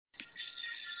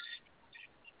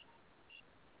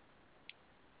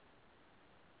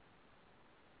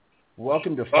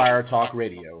Welcome to Fire Talk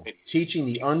Radio, teaching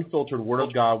the unfiltered Word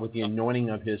of God with the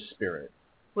anointing of His Spirit.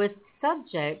 With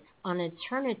subjects on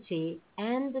eternity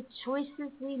and the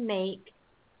choices we make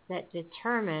that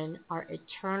determine our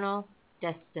eternal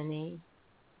destiny.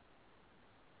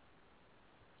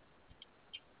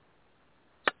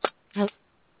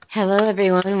 Hello,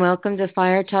 everyone. Welcome to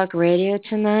Fire Talk Radio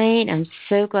tonight. I'm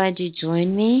so glad you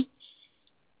joined me.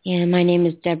 And my name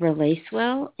is Deborah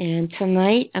Lacewell, and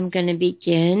tonight I'm going to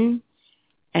begin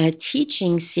a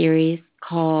teaching series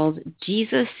called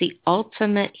Jesus, the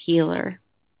Ultimate Healer.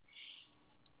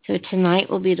 So tonight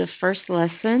will be the first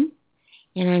lesson,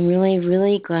 and I'm really,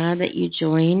 really glad that you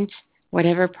joined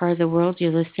whatever part of the world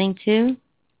you're listening to,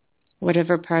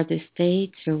 whatever part of the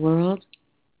States or world.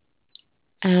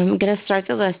 I'm going to start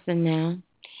the lesson now.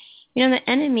 You know, the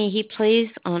enemy, he plays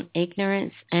on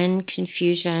ignorance and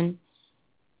confusion.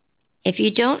 If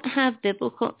you don't have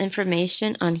biblical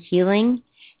information on healing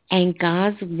and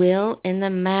God's will in the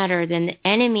matter, then the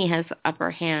enemy has the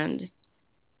upper hand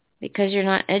because you're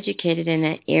not educated in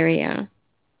that area.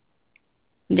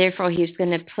 Therefore, he's going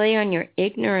to play on your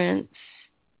ignorance,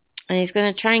 and he's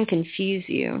going to try and confuse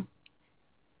you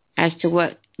as to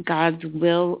what God's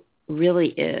will really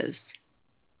is.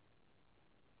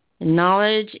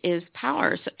 Knowledge is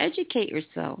power, so educate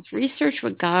yourself. Research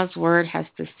what God's Word has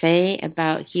to say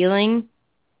about healing,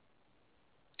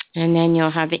 and then you'll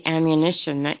have the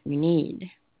ammunition that you need.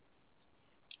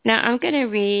 Now, I'm going to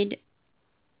read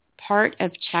part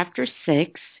of chapter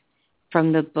 6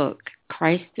 from the book,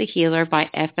 Christ the Healer by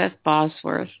F.F.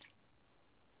 Bosworth.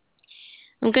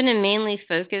 I'm going to mainly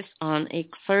focus on a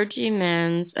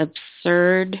clergyman's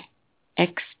absurd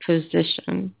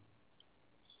exposition.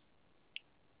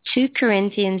 2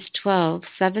 Corinthians 12,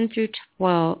 7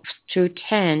 through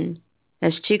 10,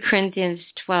 that's 2 Corinthians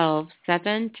 12,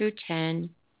 7 through 10,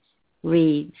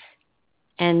 reads,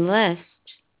 "And lest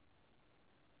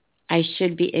I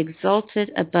should be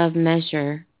exalted above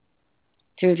measure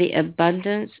through the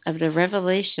abundance of the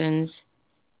revelations,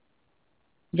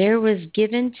 there was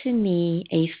given to me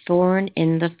a thorn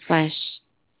in the flesh,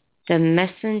 the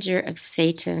messenger of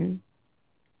Satan,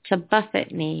 to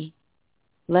buffet me,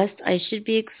 lest I should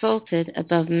be exalted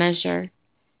above measure.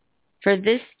 For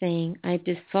this thing I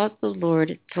besought the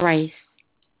Lord thrice,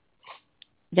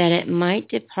 that it might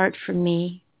depart from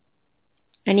me.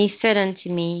 And he said unto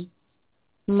me,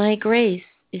 My grace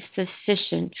is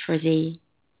sufficient for thee,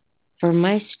 for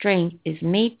my strength is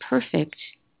made perfect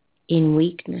in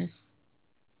weakness.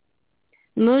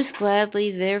 Most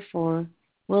gladly, therefore,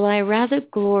 will I rather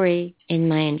glory in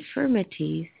my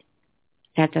infirmities,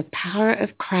 that the power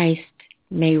of Christ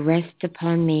may rest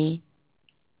upon me.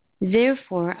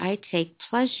 Therefore I take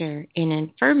pleasure in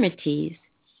infirmities,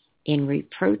 in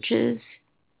reproaches,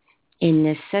 in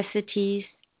necessities,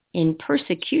 in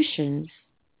persecutions,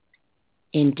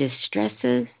 in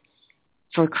distresses,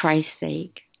 for Christ's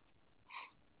sake.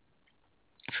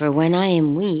 For when I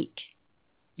am weak,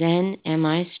 then am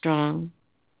I strong."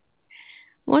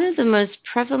 One of the most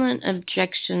prevalent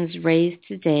objections raised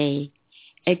today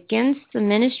against the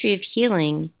ministry of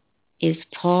healing is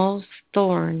Paul's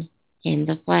thorn in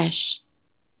the flesh.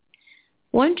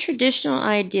 One traditional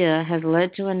idea has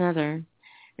led to another.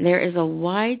 There is a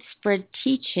widespread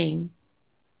teaching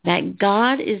that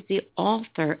God is the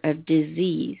author of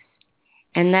disease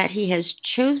and that he has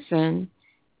chosen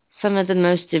some of the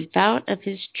most devout of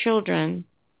his children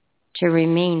to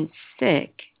remain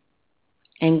sick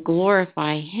and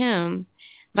glorify him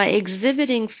by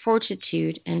exhibiting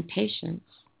fortitude and patience.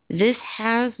 This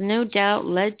has no doubt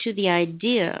led to the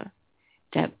idea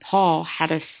that Paul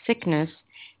had a sickness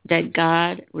that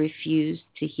God refused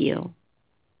to heal.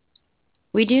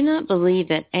 We do not believe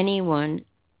that anyone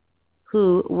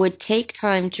who would take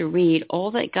time to read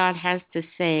all that God has to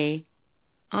say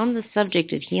on the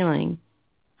subject of healing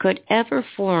could ever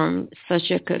form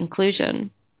such a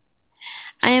conclusion.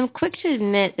 I am quick to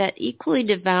admit that equally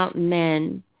devout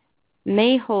men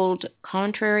may hold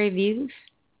contrary views,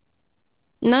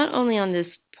 not only on this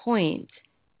point,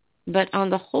 but on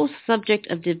the whole subject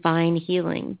of divine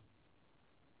healing.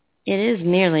 It is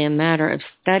merely a matter of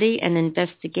study and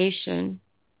investigation.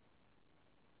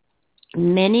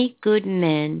 Many good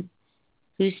men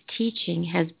whose teaching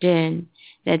has been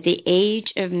that the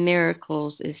age of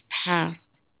miracles is past,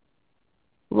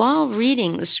 while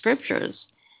reading the scriptures,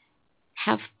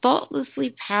 have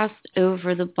thoughtlessly passed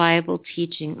over the Bible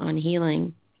teaching on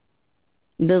healing,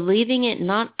 believing it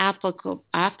not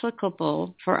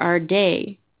applicable for our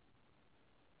day.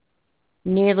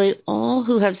 Nearly all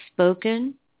who have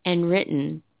spoken and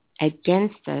written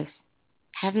against us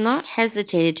have not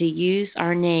hesitated to use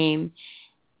our name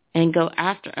and go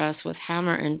after us with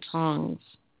hammer and tongs.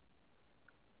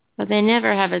 But they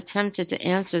never have attempted to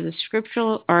answer the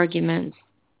scriptural arguments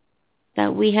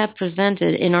that we have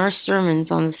presented in our sermons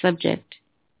on the subject.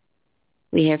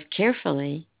 We have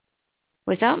carefully,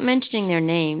 without mentioning their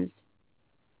names,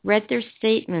 read their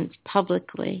statements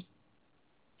publicly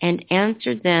and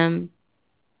answered them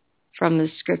from the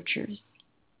scriptures.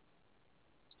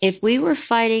 If we were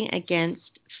fighting against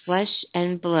flesh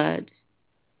and blood,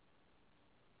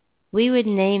 we would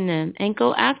name them and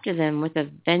go after them with a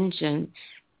vengeance.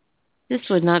 This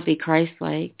would not be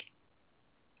Christ-like.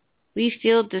 We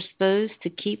feel disposed to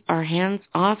keep our hands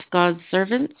off God's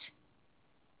servants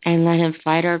and let him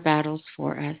fight our battles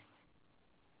for us.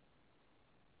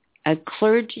 A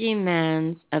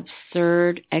clergyman's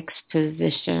absurd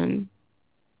exposition.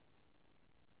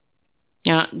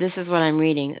 Now, this is what I'm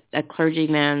reading, a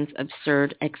clergyman's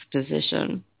absurd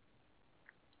exposition.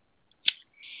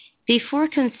 Before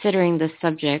considering the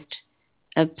subject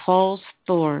of Paul's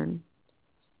thorn,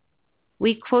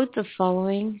 we quote the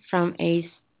following from a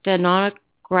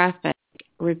stenographic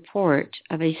report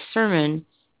of a sermon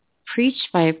preached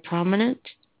by a prominent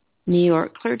New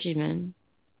York clergyman.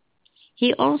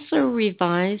 He also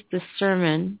revised the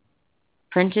sermon,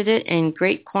 printed it in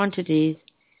great quantities,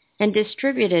 and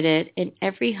distributed it in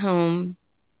every home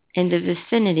in the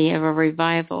vicinity of a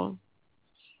revival.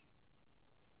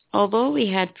 Although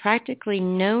he had practically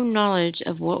no knowledge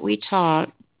of what we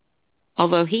taught,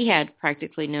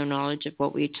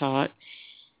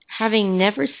 having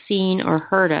never seen or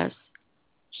heard us,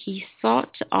 he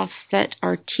sought to offset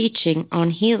our teaching on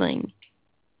healing.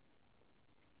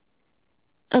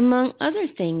 Among other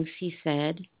things, he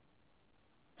said,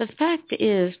 the fact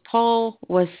is Paul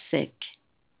was sick.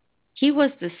 He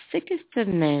was the sickest of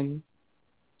men.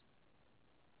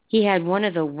 He had one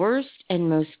of the worst and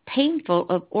most painful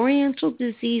of oriental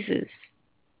diseases.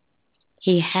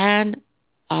 He had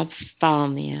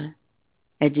ophthalmia,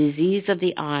 a disease of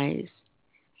the eyes.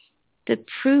 The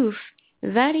proof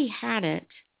that he had it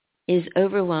is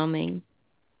overwhelming.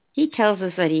 He tells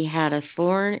us that he had a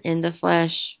thorn in the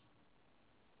flesh.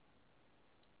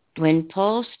 When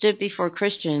Paul stood before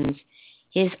Christians,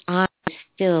 his eyes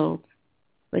filled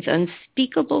with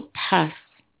unspeakable pus,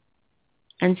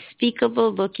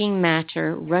 unspeakable looking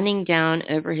matter running down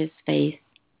over his face.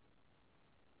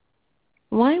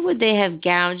 Why would they have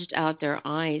gouged out their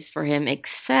eyes for him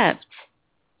except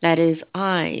that his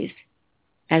eyes,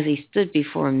 as he stood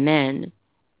before men,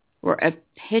 were a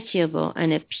pitiable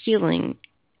and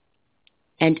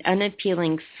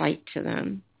unappealing sight to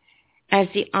them, as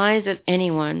the eyes of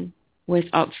anyone with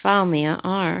ophthalmia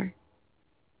are?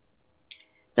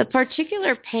 The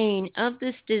particular pain of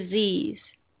this disease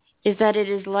is that it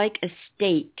is like a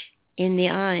stake in the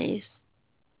eyes.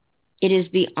 It is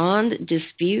beyond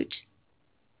dispute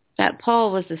that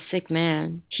Paul was a sick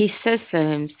man. He says so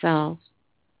himself.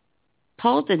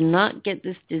 Paul did not get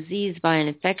this disease by an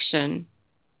infection.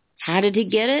 How did he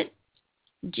get it?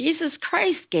 Jesus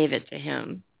Christ gave it to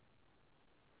him.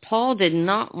 Paul did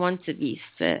not want to be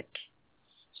sick.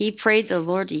 He prayed the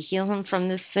Lord to heal him from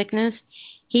this sickness.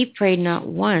 He prayed not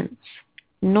once,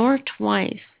 nor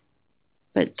twice,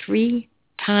 but 3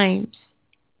 times.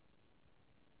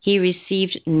 He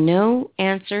received no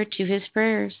answer to his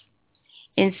prayers.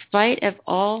 In spite of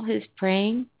all his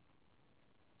praying,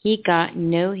 he got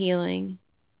no healing.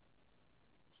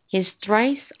 His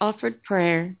thrice offered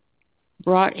prayer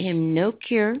brought him no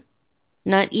cure,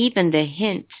 not even the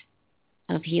hint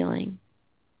of healing.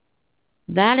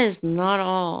 That is not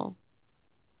all.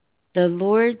 The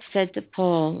Lord said to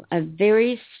Paul a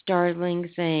very startling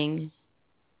thing.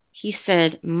 He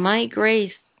said, "My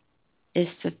grace is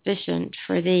sufficient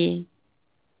for thee."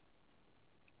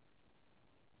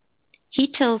 He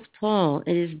tells Paul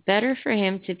it is better for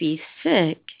him to be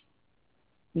sick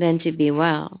than to be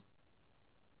well.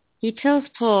 He tells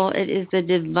Paul it is the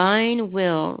divine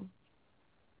will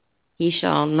he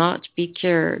shall not be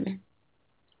cured.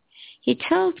 He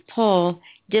tells Paul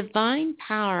divine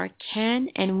power can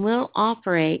and will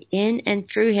operate in and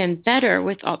through him better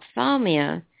with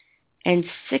ophthalmia and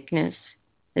sickness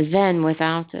than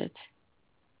without it.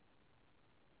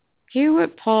 Hear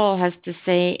what Paul has to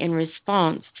say in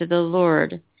response to the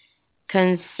Lord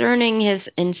concerning his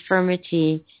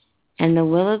infirmity and the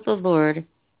will of the Lord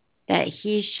that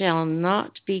he shall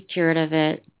not be cured of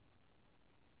it.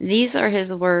 These are his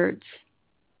words.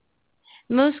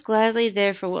 Most gladly,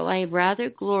 therefore, will I rather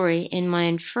glory in my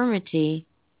infirmity,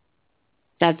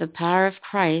 that the power of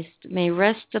Christ may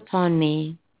rest upon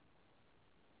me.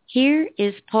 Here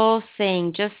is Paul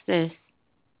saying just this: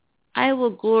 I will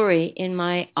glory in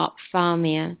my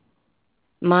ophthalmia.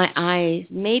 My eyes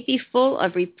may be full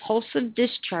of repulsive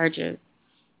discharges.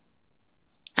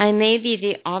 I may be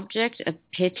the object of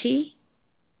pity.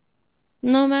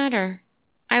 No matter.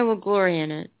 I will glory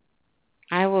in it.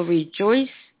 I will rejoice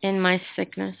in my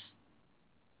sickness.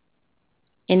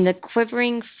 In the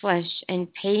quivering flesh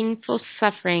and painful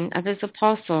suffering of his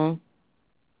apostle,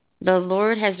 the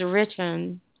Lord has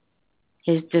written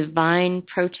his divine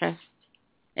protest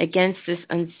against this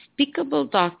unspeakable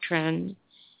doctrine,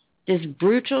 this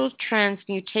brutal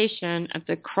transmutation of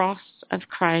the cross of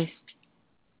Christ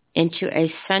into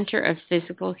a center of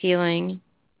physical healing.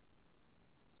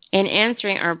 In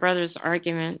answering our brother's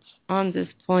arguments on this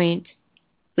point,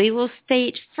 we will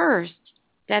state first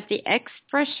that the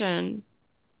expression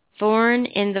thorn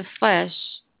in the flesh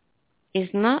is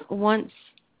not once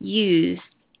used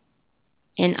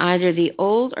in either the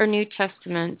Old or New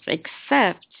Testaments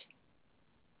except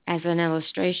as an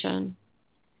illustration.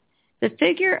 The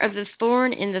figure of the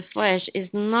thorn in the flesh is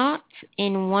not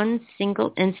in one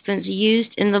single instance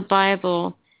used in the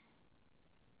Bible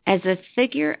as a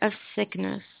figure of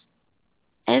sickness.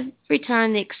 Every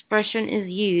time the expression is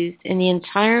used in the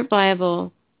entire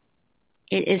Bible,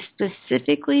 it is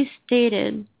specifically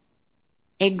stated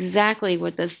exactly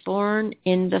what the thorn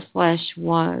in the flesh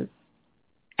was,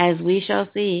 as we shall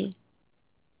see.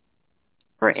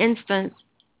 For instance,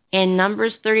 in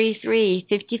Numbers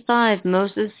 33:55,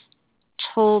 Moses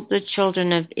told the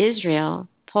children of Israel,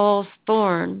 Paul's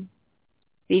thorn,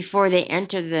 before they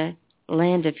entered the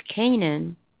land of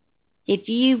Canaan, if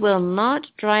you will not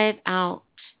drive out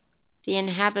the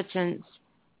inhabitants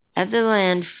of the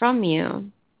land from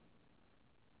you,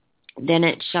 then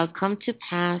it shall come to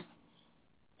pass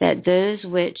that those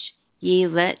which ye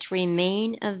let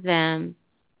remain of them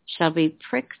shall be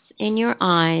pricks in your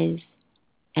eyes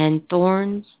and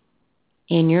thorns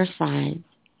in your sides,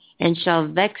 and shall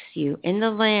vex you in the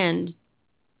land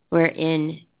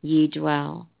wherein ye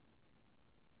dwell.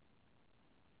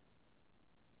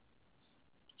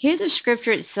 Here the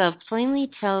scripture itself plainly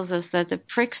tells us that the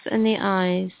pricks in the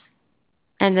eyes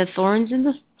and the thorns in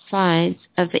the sides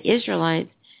of the Israelites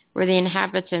were the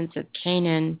inhabitants of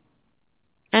Canaan,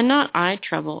 and not eye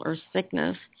trouble or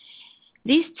sickness.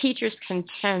 These teachers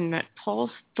contend that Paul's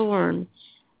thorn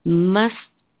must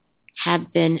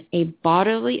have been a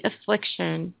bodily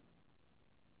affliction,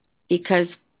 because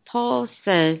Paul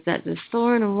says that the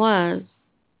thorn was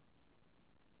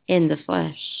in the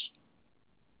flesh.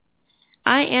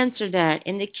 I answer that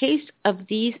in the case of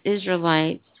these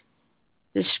Israelites,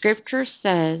 the scripture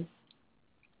says,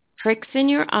 pricks in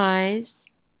your eyes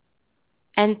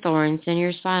and thorns in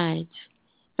your sides.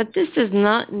 But this does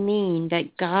not mean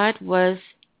that God was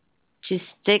to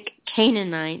stick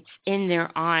Canaanites in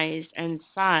their eyes and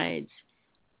sides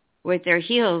with their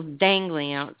heels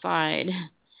dangling outside.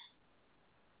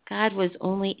 God was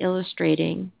only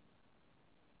illustrating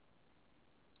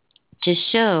to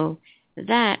show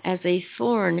that as a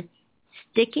thorn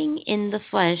sticking in the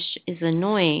flesh is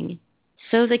annoying,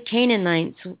 so the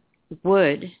Canaanites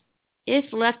would,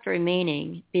 if left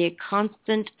remaining, be a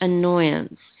constant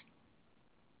annoyance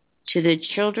to the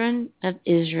children of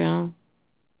Israel.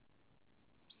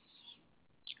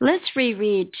 Let's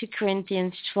reread 2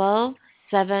 Corinthians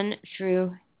 12:7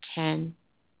 through 10,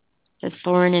 the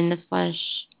thorn in the flesh.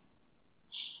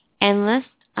 And lest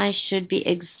I should be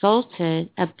exalted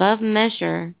above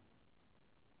measure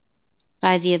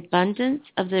by the abundance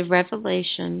of the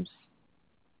revelations,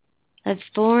 a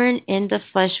thorn in the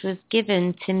flesh was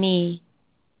given to me,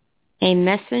 a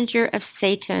messenger of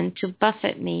Satan to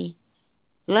buffet me,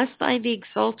 lest I be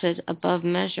exalted above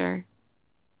measure.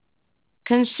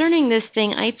 Concerning this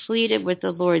thing I pleaded with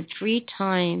the Lord 3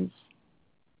 times,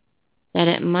 that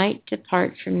it might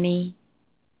depart from me.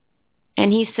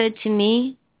 And he said to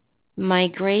me, my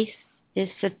grace is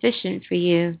sufficient for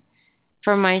you,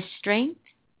 for my strength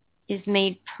is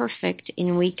made perfect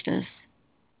in weakness.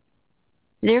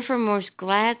 Therefore most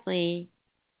gladly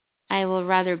I will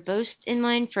rather boast in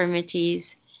my infirmities,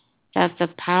 that the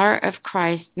power of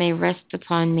Christ may rest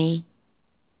upon me.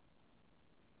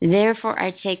 Therefore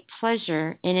I take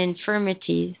pleasure in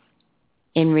infirmities,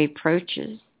 in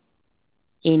reproaches,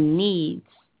 in needs,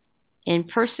 in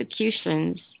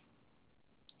persecutions,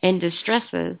 in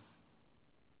distresses,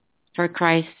 for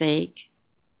Christ's sake.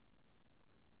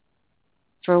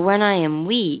 For when I am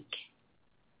weak,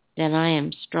 then I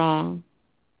am strong.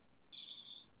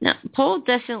 Now, Paul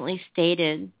definitely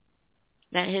stated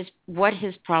that what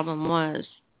his problem was.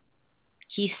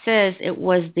 He says it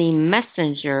was the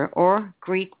messenger, or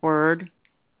Greek word,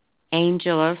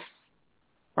 angelos,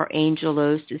 or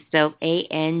angelos, is spelled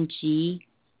Angelos,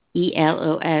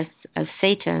 of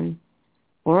Satan,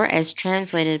 or as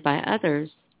translated by others,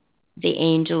 the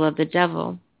angel of the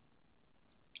devil,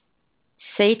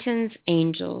 Satan's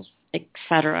angels,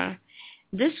 etc.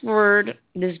 This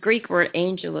Greek word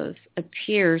angelos,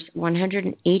 appears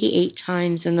 188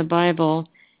 times in the Bible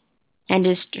and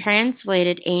is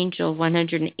translated angel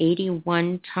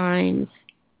 181 times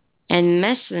and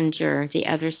messenger the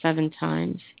other 7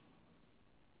 times.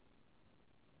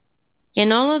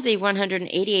 In all of the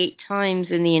 188 times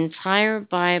in the entire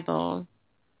Bible,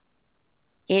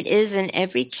 it is in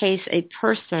every case a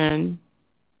person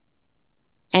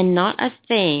and not a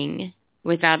thing,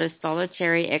 without a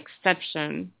solitary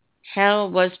exception.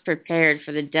 Hell was prepared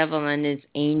for the devil and his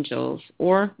angels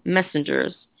or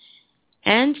messengers,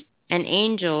 and an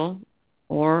angel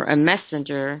or a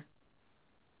messenger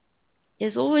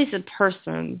is always a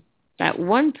person that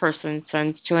one person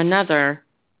sends to another,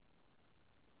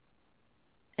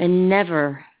 and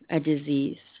never a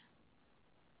disease.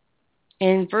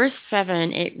 In verse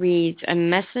 7, it reads, "A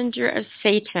messenger of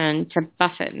Satan to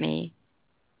buffet me."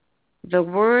 The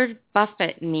word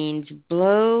buffet means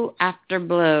blow after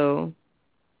blow,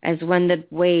 as when the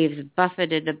waves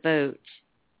buffeted the boat,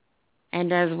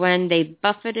 and as when they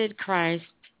buffeted Christ.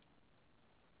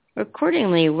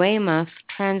 Accordingly, Weymouth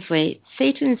translates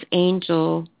Satan's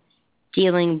angel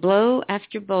dealing blow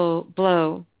after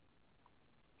blow.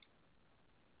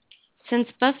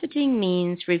 Since buffeting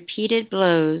means repeated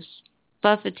blows,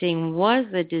 buffeting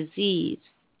was a disease.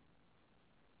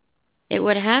 It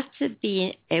would have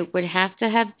to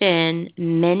have been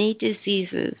many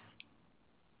diseases,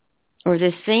 or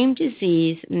the same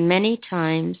disease many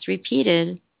times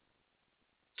repeated,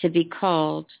 to be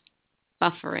called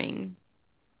buffering.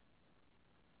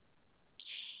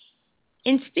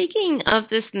 In speaking of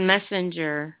this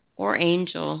messenger or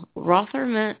angel,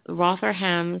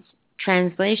 Rotherham's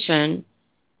translation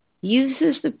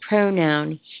uses the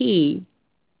pronoun he,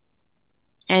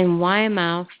 and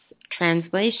Weymouth's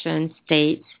translation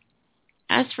states,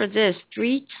 "As for this,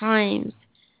 3 times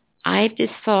I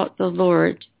besought the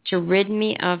Lord to rid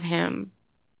me of him."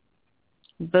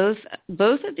 Both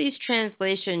of these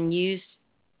translations use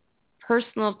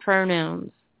personal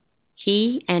pronouns,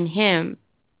 he and him,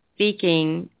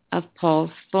 speaking of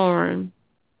Paul's thorn.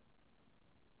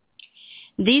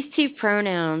 These 2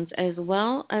 pronouns, as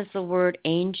well as the word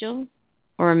angel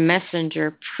or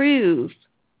messenger, prove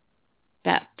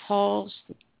that Paul's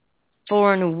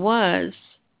thorn was,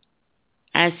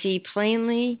 as he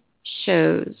plainly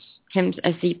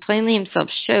himself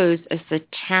shows, a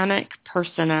satanic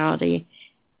personality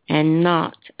and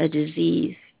not a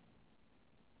disease.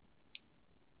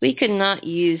 We could not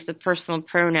use the personal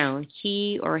pronoun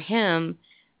he or him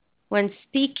when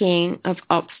speaking of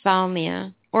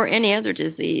ophthalmia or any other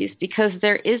disease, because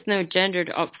there is no gendered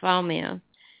ophthalmia.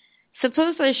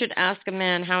 Suppose I should ask a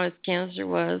man how his cancer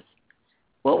was.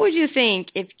 What would you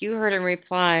think if you heard him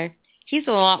reply, "He's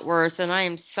a lot worse and I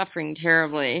am suffering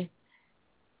terribly"?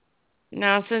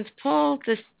 Now, since Paul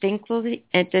distinctly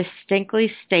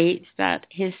states that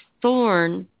his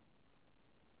thorn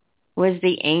was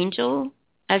the angel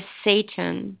of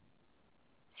Satan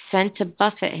sent to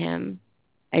buffet him,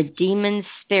 a demon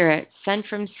spirit sent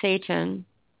from Satan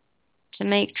to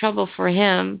make trouble for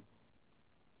him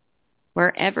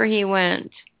wherever he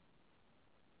went,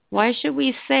 why should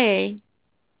we say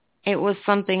it was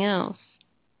something else?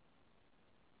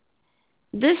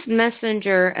 This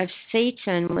messenger of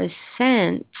Satan was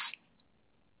sent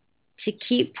to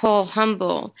keep Paul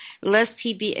humble, lest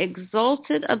he be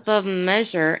exalted above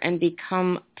measure and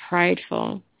become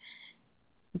prideful.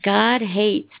 God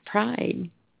hates pride.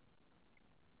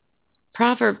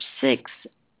 Proverbs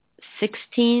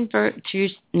 6:16 through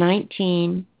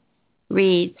 19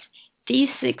 reads, "These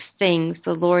 6 things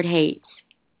the Lord hates.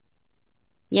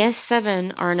 Yes,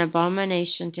 7 are an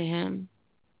abomination to him: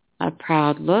 a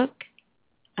proud look,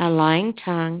 a lying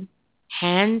tongue,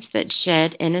 hands that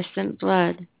shed innocent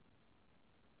blood,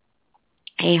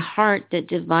 a heart that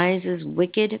devises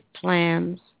wicked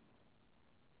plans,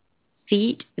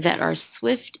 feet that are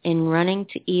swift in running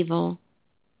to evil,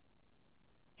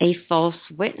 a false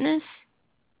witness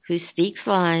who speaks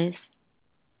lies,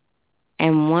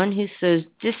 and one who sows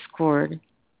discord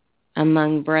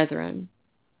among brethren."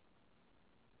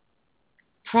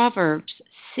 Proverbs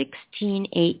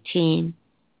 16:18.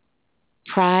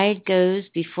 "Pride goes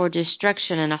before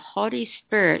destruction, and a haughty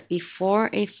spirit before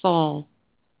a fall.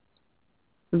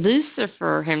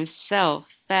 Lucifer himself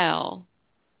fell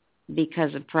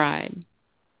because of pride."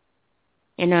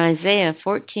 In Isaiah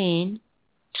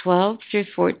 14:12 through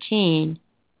 14,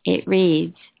 it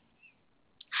reads,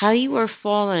 "How you are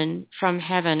fallen from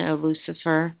heaven, O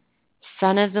Lucifer,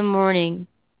 son of the morning!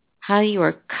 How you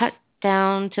are cut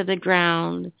down to the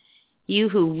ground, you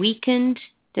who weakened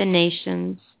the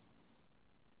nations.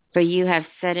 For you have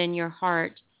said in your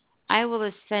heart, I will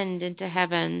ascend into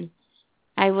heaven.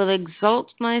 I will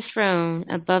exalt my throne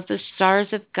above the stars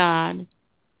of God.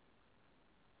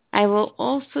 I will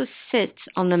also sit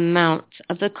on the mount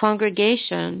of the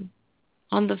congregation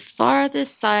on the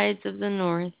farthest sides of the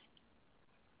north.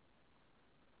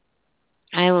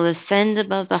 I will ascend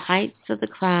above the heights of the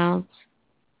clouds.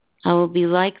 I will be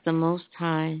like the Most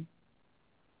High.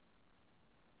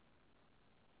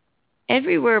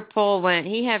 Everywhere Paul went,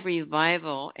 he had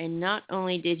revival, and not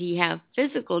only did he have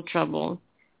physical trouble,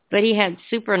 but he had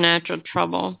supernatural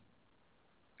trouble.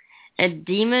 A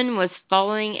demon was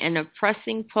following and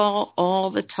oppressing Paul all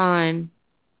the time,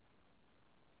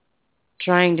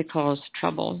 trying to cause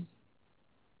trouble.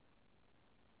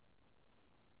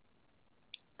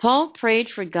 Paul prayed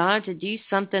for God to do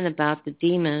something about the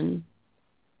demon.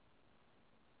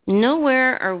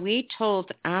 Nowhere are we told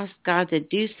to ask God to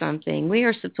do something. We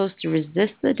are supposed to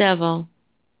resist the devil.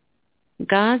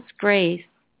 God's grace,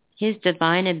 his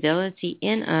divine ability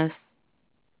in us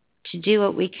to do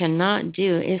what we cannot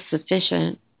do is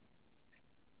sufficient.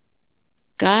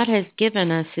 God has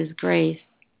given us his grace,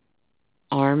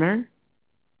 armor,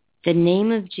 the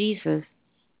name of Jesus,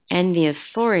 and the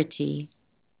authority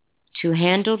to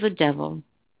handle the devil.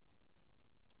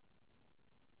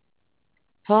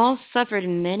 Paul suffered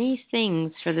many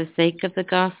things for the sake of the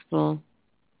gospel.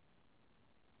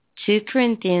 2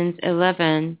 Corinthians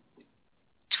 11:22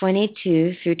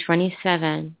 through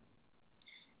 27.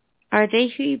 Are they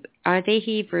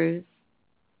Hebrews?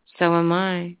 So am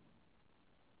I.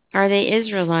 Are they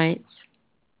Israelites?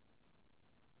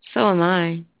 So am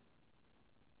I.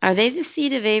 Are they the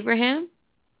seed of Abraham?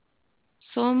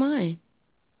 So am I.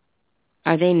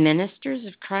 Are they ministers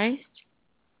of Christ?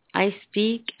 I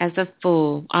speak as a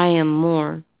fool. I am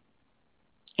more.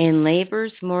 In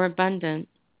labors more abundant.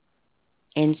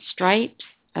 In stripes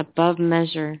above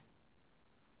measure.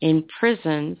 In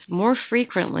prisons more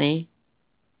frequently.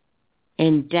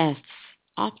 In deaths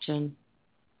often.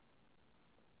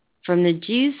 From the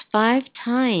Jews 5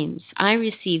 times I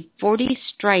received 40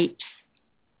 stripes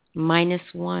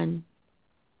minus 1.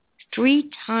 3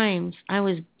 times I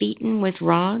was beaten with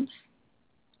rods.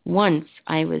 Once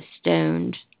I was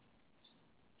stoned.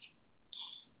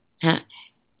 At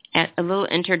a little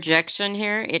interjection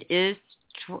here, it is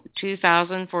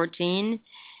 2014,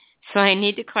 so I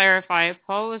need to clarify.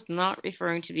 Paul was not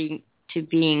referring to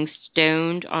being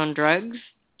stoned on drugs,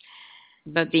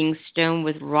 but being stoned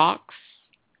with rocks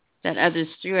that others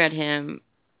threw at him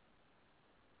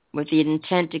with the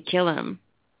intent to kill him.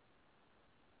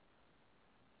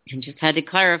 I just had to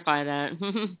clarify that.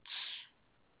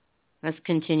 Let's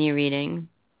continue reading.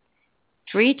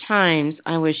 3 times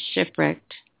I was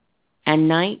shipwrecked, a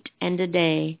night and a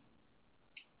day.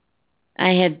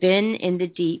 I have been in the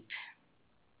deep,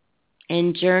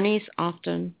 in journeys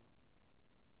often,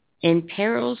 in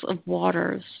perils of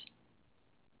waters,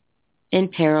 in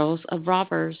perils of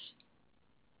robbers,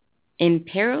 in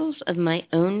perils of my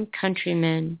own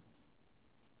countrymen,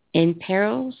 in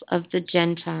perils of the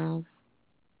Gentiles,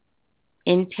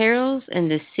 in perils in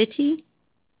the city,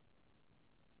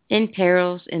 in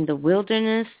perils in the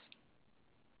wilderness,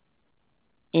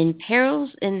 in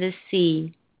perils in the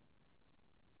sea,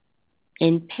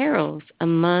 in perils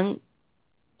among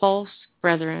false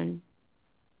brethren,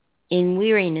 in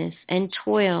weariness and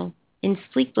toil, in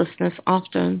sleeplessness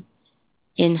often,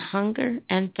 in hunger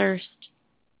and thirst,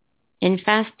 in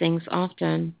fastings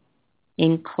often,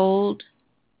 in cold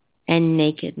and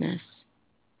nakedness.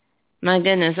 My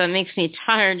goodness, that makes me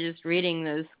tired just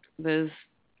reading those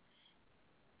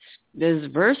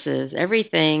verses,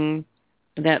 everything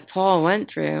that Paul went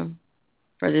through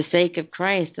for the sake of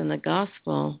Christ and the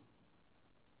gospel.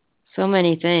 So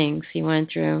many things he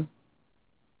went through.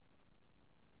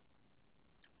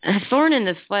 A thorn in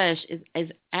the flesh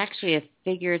is actually a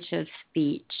figurative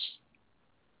speech.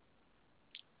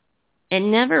 It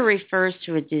never refers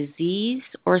to a disease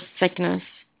or sickness.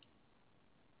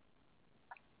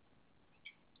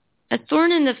 A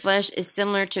thorn in the flesh is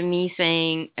similar to me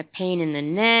saying a pain in the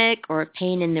neck or a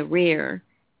pain in the rear.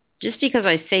 Just because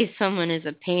I say someone is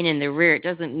a pain in the rear, it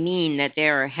doesn't mean that they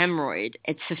are a hemorrhoid.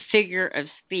 It's a figure of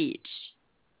speech.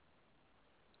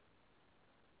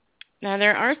 Now,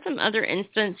 there are some other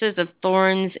instances of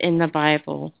thorns in the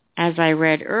Bible. As I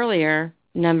read earlier,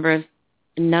 Numbers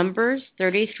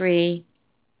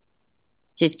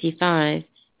 33:55.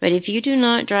 But if you do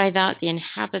not drive out the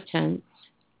inhabitants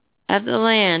of the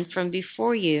land from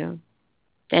before you,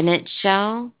 then it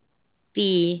shall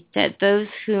be that those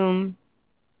whom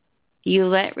you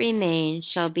let remain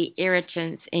shall be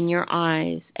irritants in your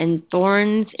eyes and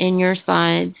thorns in your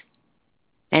sides,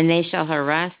 and they shall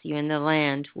harass you in the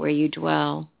land where you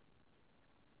dwell.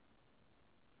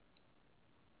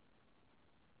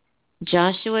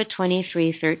 Joshua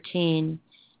 23:13.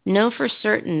 Know for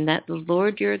certain that the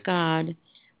Lord your God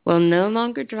will no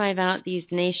longer drive out these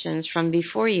nations from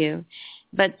before you,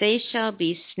 but they shall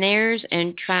be snares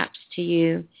and traps to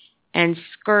you, and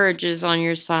scourges on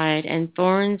your side, and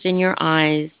thorns in your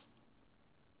eyes,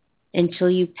 until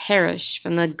you perish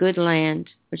from the good land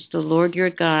which the Lord your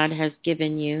God has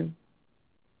given you.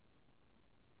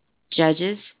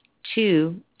 Judges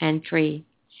 2:3.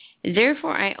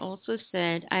 Therefore I also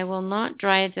said, I will not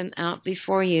drive them out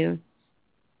before you,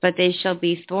 but they shall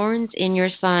be thorns in your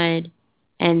side,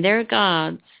 and their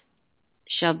gods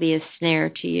shall be a snare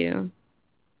to you.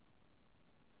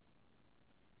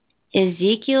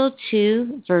 Ezekiel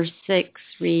 2:6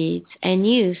 reads, And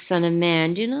you, son of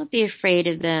man, do not be afraid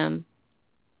of them,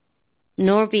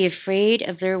 nor be afraid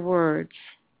of their words.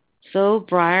 So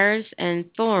briars and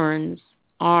thorns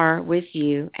are with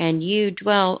you, and you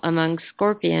dwell among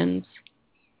scorpions.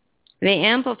 The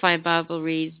Amplified Bible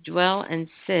reads, dwell and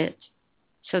sit.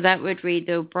 So that would read,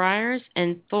 though briars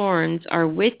and thorns are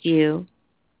with you,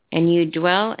 and you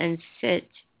dwell and sit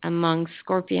among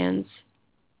scorpions.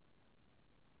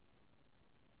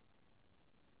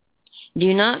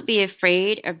 Do not be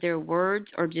afraid of their words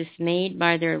or dismayed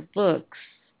by their looks,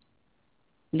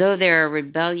 though they're a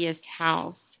rebellious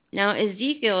house. Now,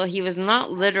 Ezekiel, he was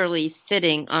not literally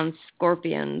sitting on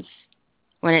scorpions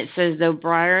when it says, though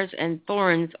briars and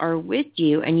thorns are with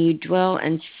you, and you dwell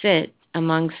and sit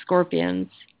among scorpions.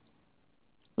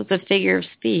 It was a figure of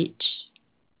speech.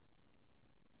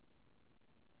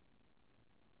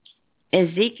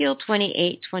 Ezekiel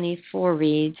 28:24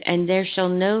 reads, And there shall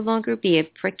no longer be a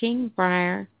pricking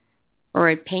briar or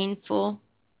a painful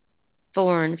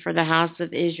thorn for the house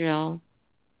of Israel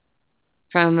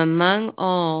from among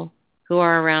all who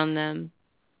are around them,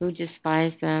 who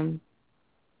despise them.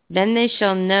 Then they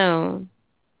shall know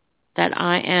that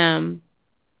I am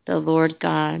the Lord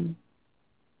God.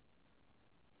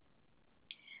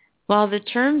 While the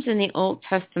terms in the Old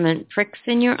Testament, pricks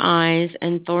in your eyes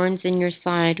and thorns in your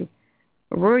side,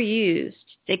 were used,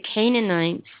 the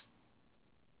Canaanites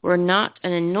were not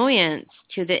an annoyance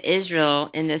to the Israel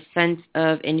in the sense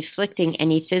of inflicting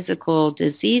any physical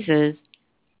diseases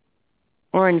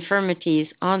or infirmities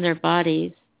on their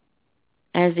bodies,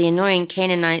 as the annoying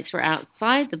Canaanites were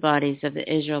outside the bodies of the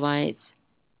Israelites.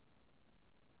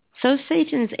 So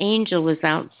Satan's angel was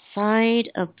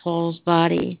outside of Paul's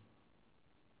body.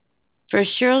 For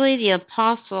surely the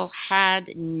apostle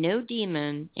had no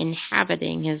demon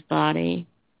inhabiting his body.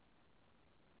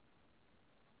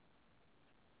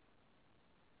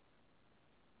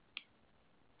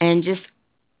 And just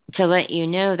to let you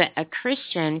know that a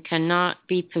Christian cannot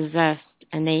be possessed,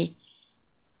 and they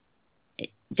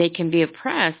can be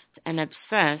oppressed and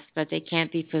obsessed, but they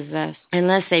can't be possessed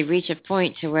unless they reach a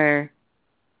point to where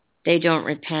they don't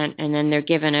repent, and then they're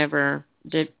given over,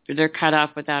 they're cut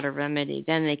off without a remedy.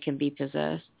 Then they can be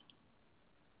possessed.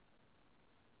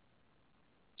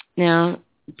 Now,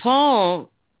 Paul,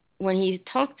 when he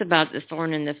talks about the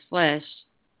thorn in the flesh,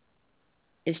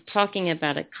 is talking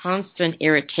about a constant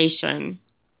irritation.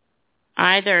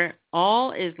 Either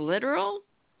all is literal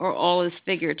or all is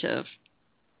figurative.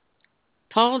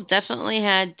 Paul definitely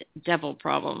had devil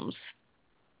problems.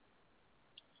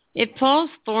 If Paul's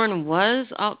thorn was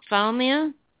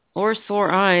ophthalmia or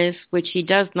sore eyes, which he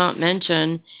does not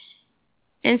mention,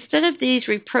 instead of these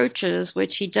reproaches,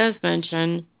 which he does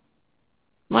mention,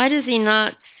 why does he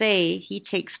not say he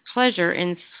takes pleasure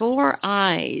in sore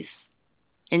eyes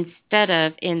instead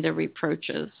of in the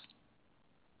reproaches?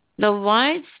 The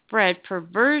widespread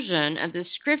perversion of the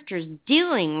scriptures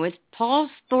dealing with Paul's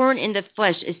thorn in the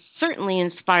flesh is certainly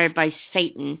inspired by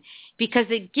Satan, because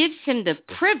it gives him the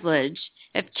privilege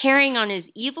of carrying on his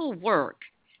evil work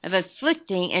of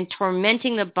afflicting and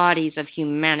tormenting the bodies of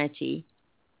humanity.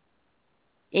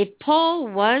 If Paul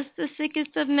was the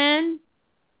sickest of men,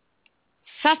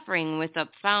 suffering with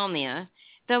ophthalmia,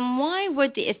 then why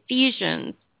would the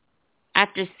Ephesians,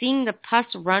 after seeing the pus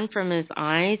run from his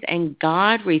eyes and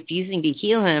God refusing to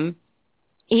heal him,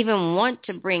 even want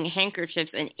to bring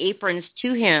handkerchiefs and aprons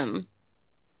to him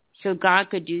so God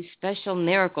could do special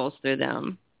miracles through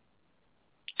them?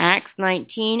 Acts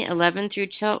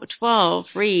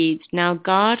 19:11-12 reads, Now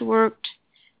God worked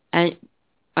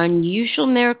unusual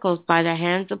miracles by the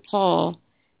hands of Paul,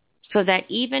 so that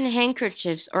even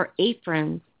handkerchiefs or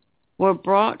aprons were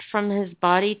brought from his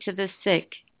body to the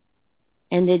sick,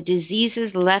 and the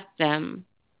diseases left them,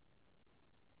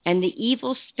 and the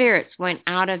evil spirits went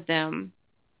out of them.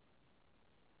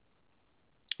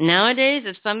 Nowadays,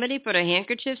 if somebody put a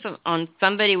handkerchief on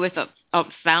somebody with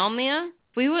ophthalmia,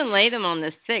 we wouldn't lay them on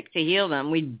the sick to heal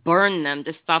them. We'd burn them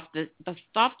to stop the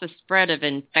spread of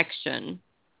infection.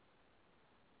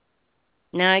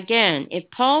 Now again, if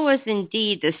Paul was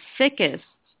indeed the sickest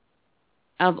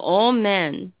of all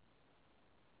men,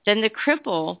 then the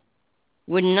cripple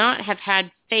would not have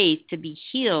had faith to be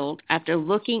healed after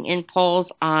looking in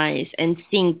Paul's eyes and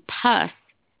seeing pus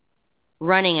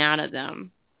running out of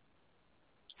them.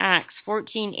 Acts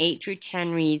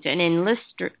 14:8-10 reads, "And in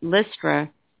Lystra,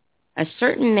 a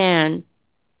certain man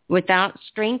without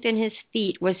strength in his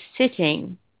feet was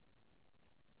sitting,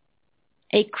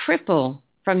 a cripple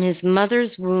from his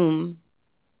mother's womb,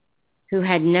 who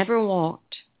had never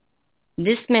walked.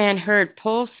 This man heard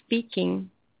Paul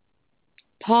speaking.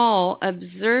 Paul,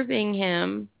 observing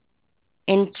him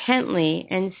intently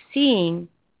and seeing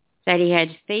that he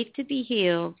had faith to be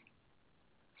healed,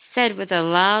 said with a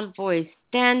loud voice,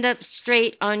 'Stand up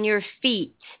straight on your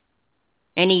feet.'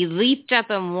 And he leaped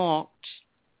up and walked."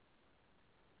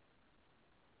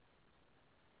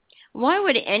 Why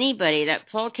would anybody that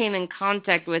Paul came in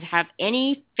contact with have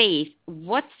any faith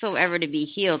whatsoever to be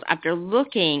healed after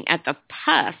looking at the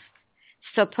pus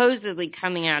supposedly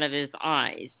coming out of his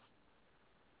eyes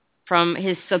from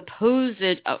his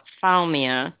supposed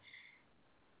ophthalmia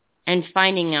and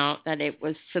finding out that it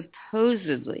was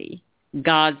supposedly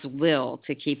God's will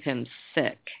to keep him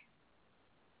sick?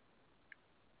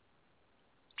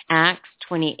 Acts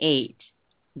 28,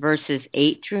 verses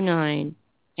 8-9.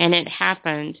 "And it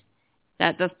happened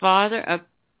that the father of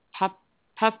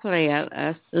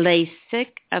Publius lay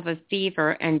sick of a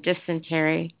fever and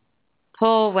dysentery.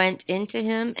 Paul went into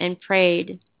him and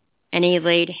prayed, and he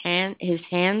laid his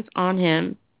hands on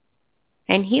him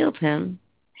and healed him.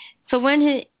 So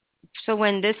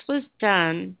when this was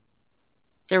done,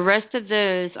 the rest of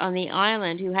those on the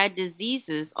island who had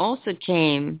diseases also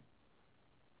came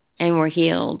and were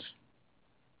healed."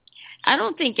 I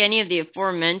don't think any of the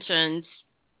aforementioned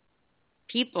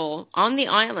people on the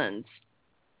islands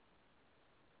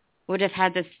would have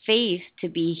had the faith to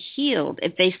be healed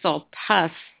if they saw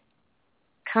pus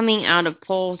coming out of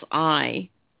Paul's eye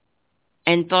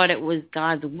and thought it was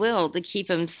God's will to keep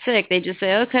him sick. They just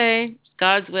say, "Okay, it's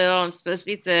God's will. I'm supposed to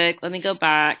be sick. Let me go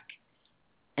back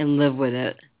and live with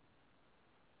it."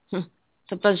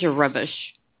 It's a bunch of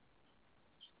rubbish.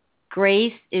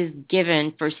 Grace is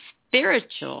given for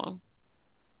spiritual,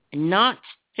 not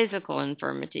physical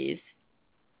infirmities.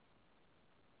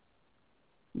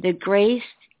 The grace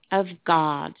of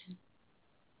God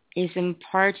is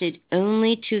imparted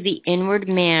only to the inward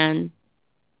man,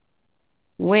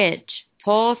 which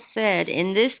Paul said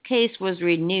in this case was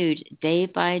renewed day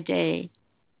by day.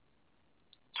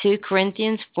 2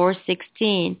 Corinthians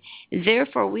 4:16.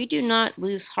 "Therefore we do not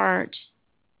lose heart.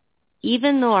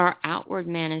 Even though our outward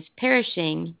man is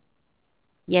perishing,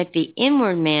 yet the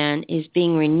inward man is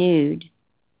being renewed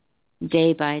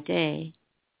day by day."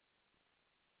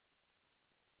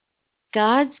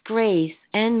 God's grace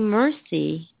and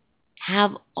mercy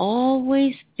have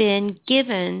always been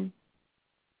given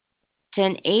to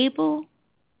enable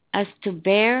us to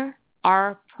bear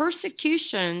our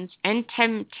persecutions and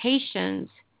temptations,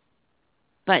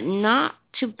 but not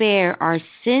to bear our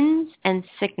sins and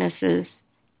sicknesses,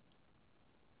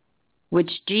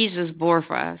 which Jesus bore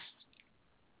for us.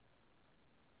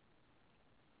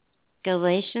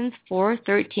 Galatians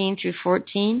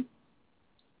 4:13-14.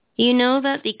 "You know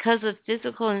that because of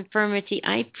physical infirmity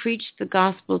I preached the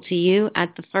gospel to you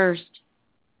at the first.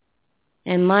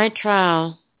 And my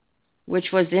trial,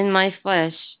 which was in my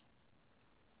flesh,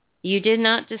 you did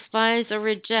not despise or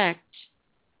reject,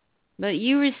 but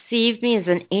you received me as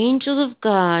an angel of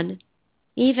God,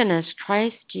 even as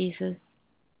Christ Jesus."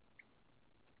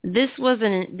 This was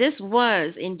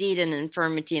indeed an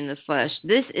infirmity in the flesh.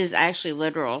 This is actually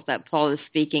literal that Paul is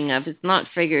speaking of. It's not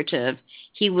figurative.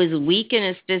 He was weak in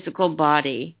his physical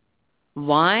body.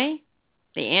 Why?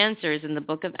 The answer is in the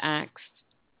book of Acts.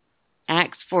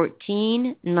 Acts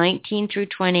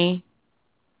 14:19-20.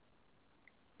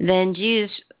 "Then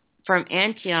Jews from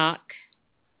Antioch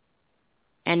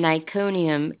and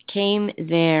Iconium came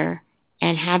there,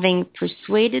 and having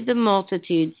persuaded the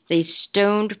multitudes, they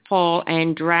stoned Paul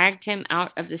and dragged him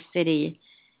out of the city,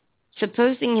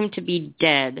 supposing him to be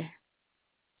dead.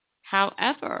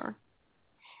 However,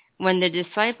 when the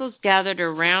disciples gathered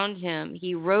around him,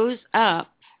 he rose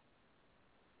up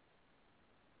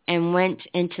and went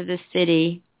into the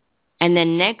city, and the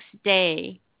next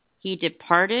day he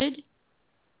departed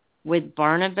with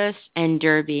Barnabas and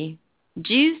Derbe."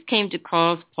 Jews came to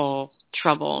cause Paul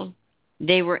trouble.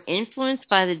 they were influenced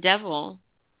by the devil.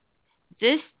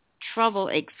 This trouble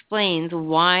explains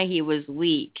why he was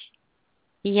weak.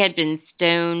 He had been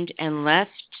stoned and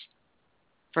left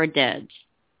for dead.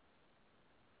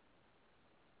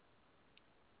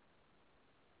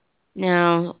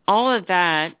 Now, all of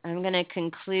that, I'm going to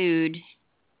conclude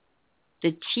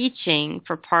the teaching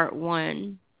for part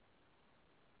 1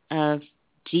 of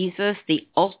Jesus, the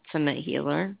ultimate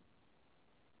healer.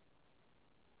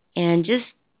 And just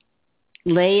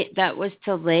that was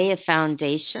to lay a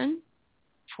foundation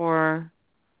for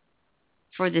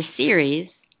the series,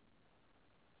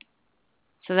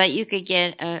 so that you could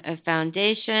get a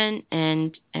foundation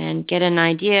and get an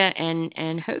idea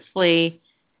and hopefully,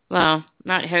 well,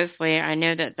 not hopefully, I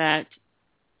know that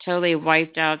totally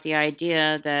wiped out the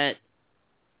idea that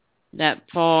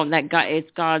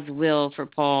it's God's will for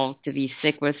Paul to be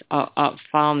sick with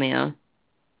ophthalmia,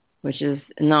 which is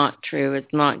not true.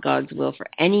 It's not God's will for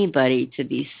anybody to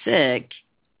be sick,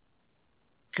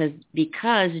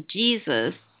 because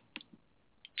Jesus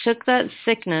took that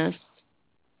sickness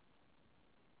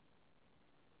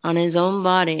on his own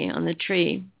body on the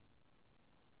tree,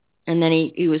 and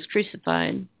then he was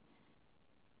crucified.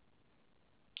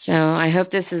 So I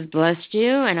hope this has blessed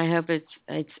you, and I hope it's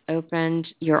opened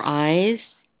your eyes.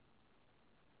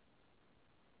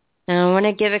 Now I want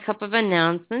to give a couple of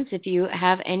announcements. If you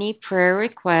have any prayer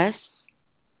requests,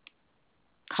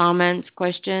 comments,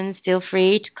 questions, feel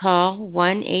free to call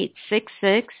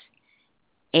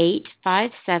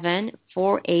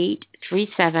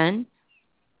 1-866-857-4837.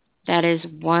 That is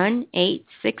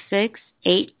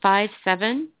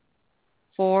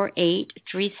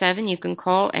 1-866-857-4837. You can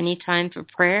call anytime for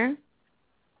prayer.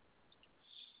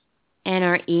 And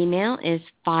our email is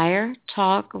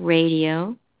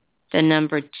firetalkradio,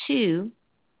 2,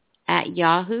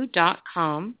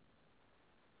 @yahoo.com.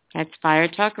 That's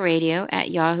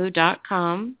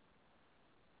firetalkradio@yahoo.com.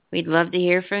 We'd love to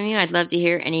hear from you. I'd love to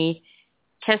hear any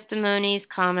testimonies,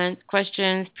 comments,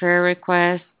 questions, prayer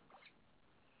requests.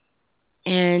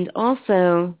 And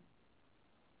also,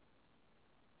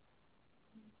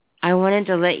 I wanted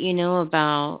to let you know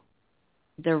about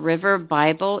the River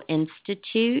Bible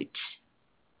Institute.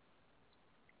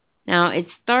 Now, it's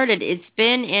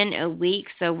been in a week,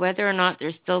 so whether or not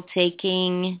they're still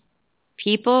taking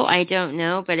people, I don't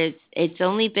know, but it's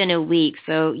only been a week,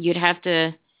 so you'd have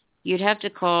to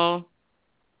call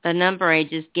the number I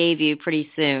just gave you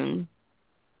pretty soon.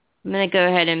 I'm going to go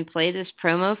ahead and play this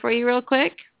promo for you real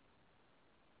quick.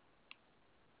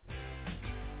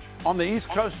 On the east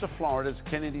coast of Florida's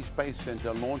Kennedy Space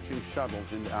Center, launching shuttles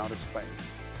into outer space.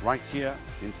 Right here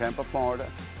in Tampa,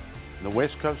 Florida, the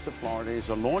west coast of Florida, is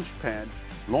a launch pad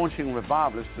launching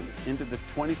revivalists into the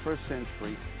 21st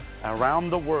century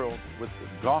around the world with the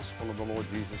gospel of the Lord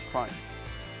Jesus Christ.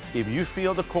 If you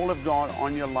feel the call of God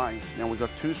on your life, now we've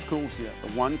got 2 schools here,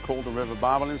 the one called the River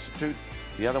Bible Institute,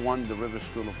 the other one, the River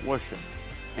School of Worship.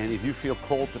 And if you feel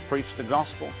called to preach the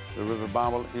gospel, the River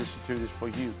Bible Institute is for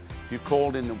you. If you're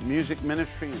called in the music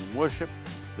ministry and worship,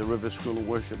 the River School of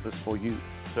Worship is for you.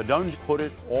 So don't put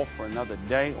it off for another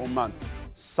day or month.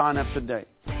 Sign up today.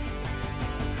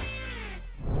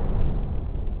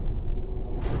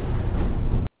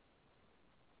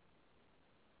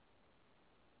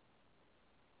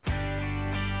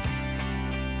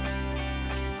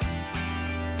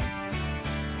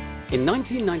 In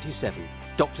 1997,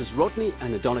 Doctors Rodney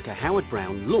and Adonica Howard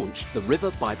Brown launched the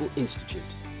River Bible Institute.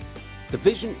 The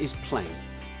vision is plain: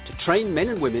 to train men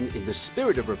and women in the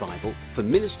spirit of revival for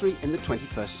ministry in the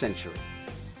 21st century.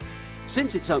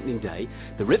 Since its opening day,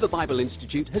 the River Bible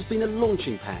Institute has been a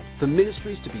launching pad for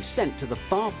ministries to be sent to the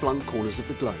far-flung corners of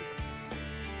the globe.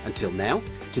 Until now,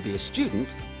 to be a student,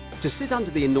 to sit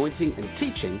under the anointing and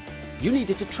teaching, you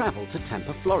needed to travel to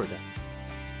Tampa, Florida.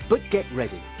 But get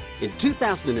ready. In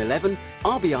 2011,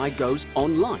 RBI goes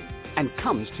online and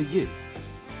comes to you.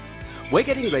 We're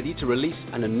getting ready to release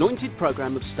an anointed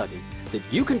program of study that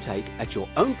you can take at your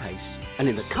own pace and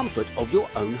in the comfort of your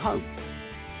own home.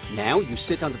 Now you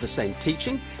sit under the same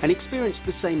teaching and experience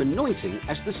the same anointing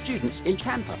as the students in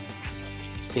Tampa.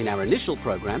 In our initial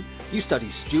program, you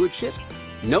study stewardship,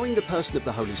 knowing the person of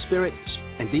the Holy Spirit,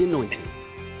 and the anointing.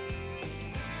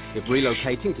 If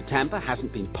relocating to Tampa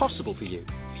hasn't been possible for you,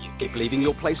 if leaving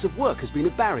your place of work has been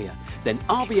a barrier, then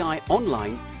RBI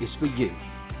Online is for you.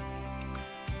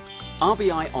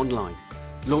 RBI Online,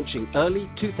 launching early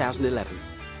 2011.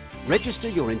 Register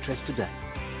your interest today.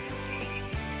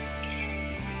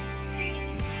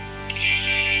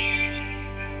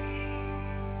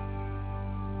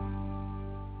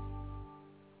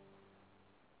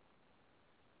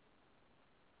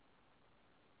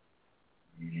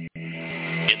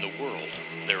 In the world,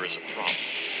 there is a problem.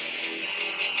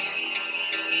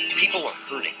 People are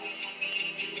hurting.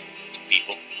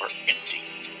 People are empty.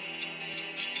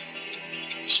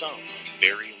 Some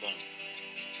very alone.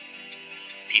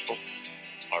 People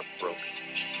are broken.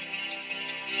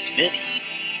 Many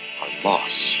are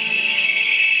lost.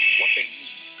 What they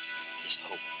need is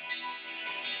hope.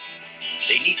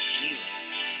 They need healing.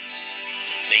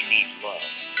 They need love.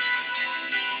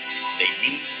 They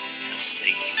need a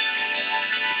Savior.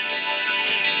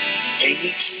 They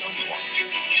need someone who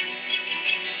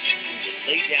will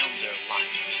lay down their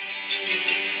life.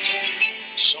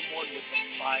 Someone with the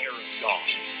fire of God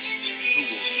who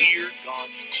will hear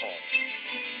God's call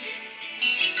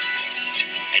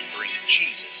and bring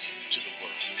Jesus to the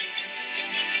world.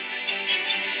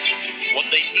 What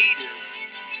they need is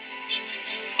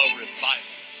a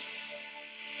revival.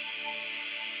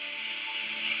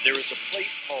 There is a place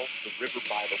called the River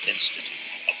Bible Institute,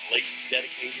 a place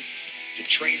dedicated to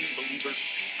training believers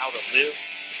how to live,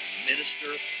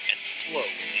 minister, and flow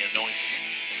in the anointing.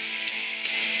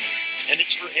 And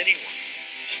it's for anyone,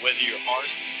 whether your heart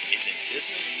is in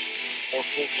business or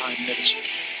full-time ministry.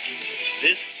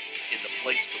 This is a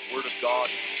place the Word of God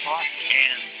is taught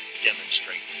and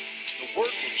demonstrated. The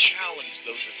Word will challenge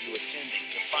those of you attending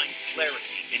to find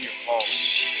clarity in your calling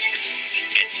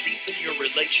and deepen your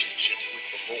relationship with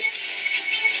the Lord.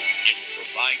 It will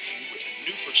provide you with a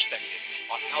new perspective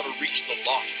on how to reach the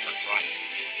lost for Christ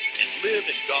and live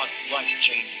in God's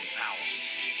life-changing power.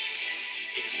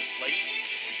 It is a place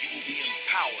where you will be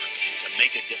empowered to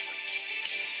make a difference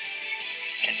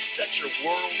and set your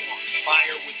world on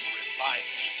fire with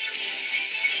revival.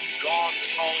 God is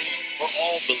calling for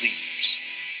all believers.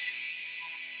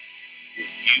 Will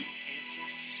you answer?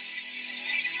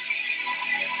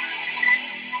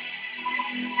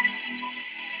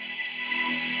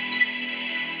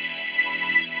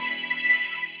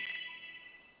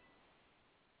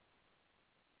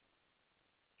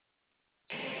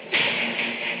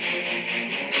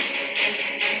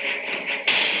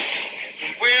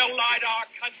 Will light our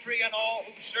country and all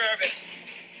who serve it.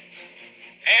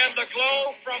 And the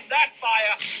glow from that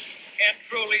fire can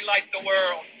truly light the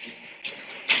world.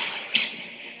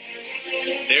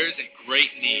 There is a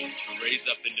great need to raise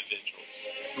up individuals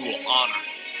who will honor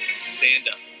and stand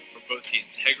up for both the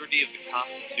integrity of the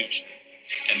Constitution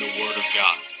and the Word of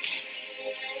God.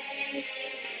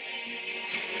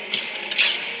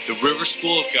 The River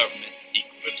School of Government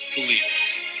equips believers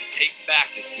to take back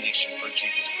this nation for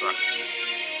Jesus Christ.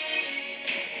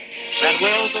 And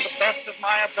will, to the best of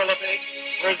my ability,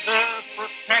 preserve,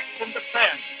 protect, and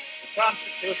defend the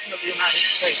Constitution of the United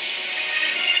States.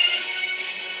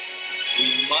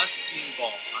 We must be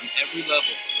involved on every level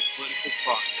of the political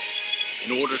process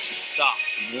in order to stop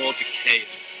the moral decay of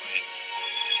this land.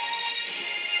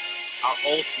 Our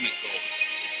ultimate goal is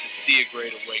to see a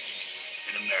great awakening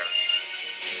in America.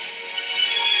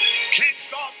 Can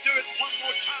God do it one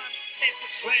more time in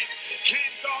this land?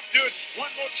 Can God do it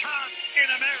one more time in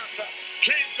America?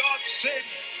 Can God send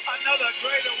another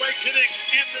great awakening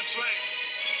in this land?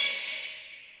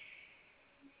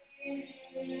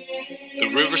 The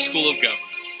River School of Government,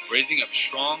 raising up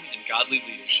strong and godly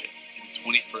leadership in the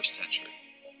 21st century.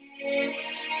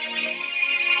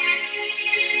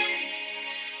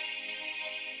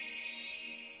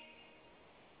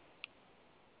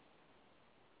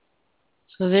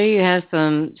 So there you have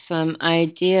some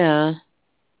idea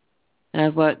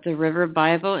of what the River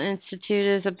Bible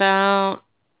Institute is about.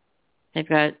 They've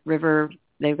got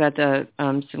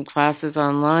some classes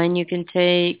online you can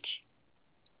take.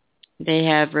 They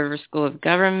have River School of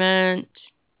Government.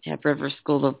 They have River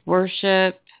School of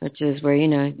Worship, which is where,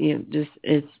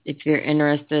 if you're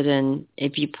interested in,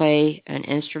 if you play an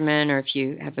instrument or if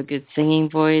you have a good singing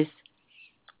voice,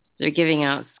 they're giving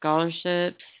out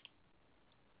scholarships.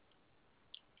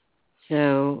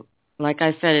 So, like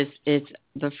I said, it's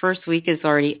the first week is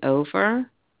already over.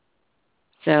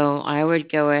 So I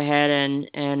would go ahead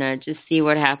and just see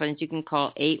what happens. You can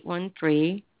call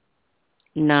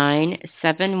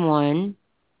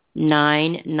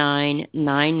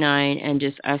 813-971-9999 and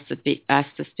just ask to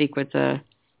speak with the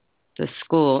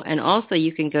school. And also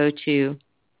you can go to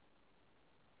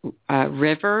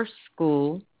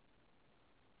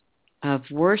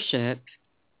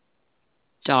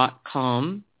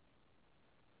riverschoolofworship.com,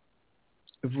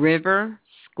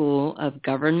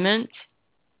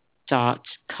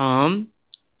 riverschoolofgovernment.com,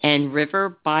 and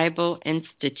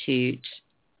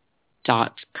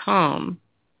riverbibleinstitute.com.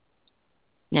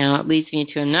 Now it leads me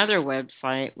to another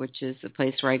website, which is the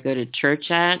place where I go to church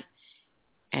at,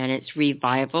 and it's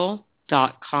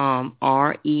revival.com,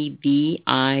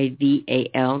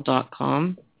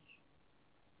 revival.com.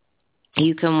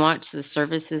 You can watch the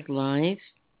services live.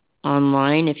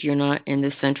 online if you're not in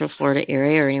the Central Florida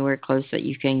area or anywhere close that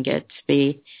you can get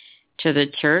to the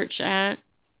church at.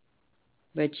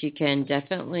 But you can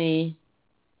definitely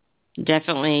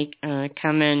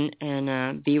come in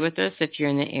and be with us if you're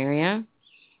in the area.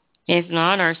 If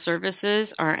not, our services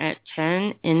are at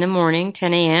 10 in the morning,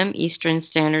 10 a.m. Eastern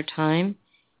Standard Time,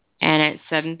 and at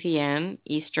 7 p.m.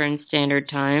 Eastern Standard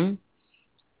Time.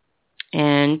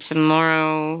 And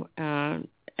tomorrow, and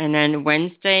then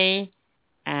Wednesday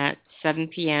at 7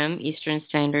 p.m. Eastern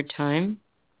Standard Time.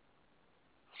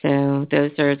 So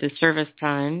those are the service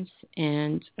times.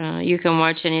 And you can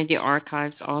watch any of the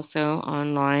archives also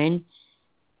online.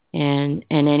 And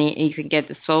you can get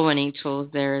the soul winning tools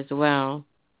there as well.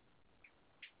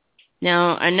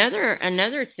 Now,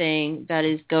 another thing that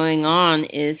is going on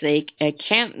is a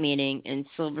camp meeting in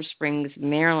Silver Springs,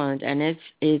 Maryland, and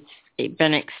it's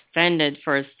been extended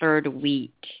for a third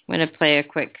week. I'm going to play a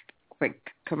quick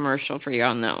commercial for you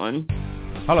on that one.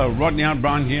 Hello, Rodney Howard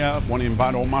Brown here. I want to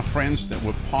invite all my friends that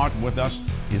will part with us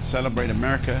in Celebrate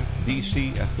America,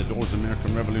 D.C. at the Doors of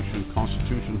American Revolution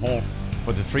Constitution Hall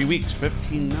for the 3 weeks,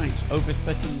 15 nights, over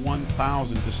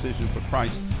 31,000 decisions for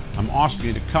Christ. I'm asking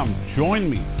you to come join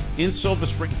me in Silver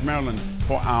Springs, Maryland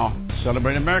for our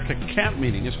Celebrate America camp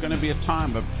meeting. It's going to be a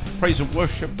time of praise and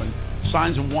worship and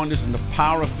signs and wonders and the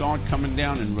power of God coming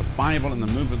down and revival and the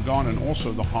move of God and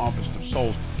also the harvest of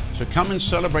souls. So come and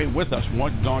celebrate with us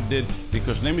what God did,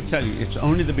 because let me tell you, it's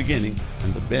only the beginning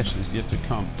and the best is yet to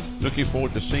come. Looking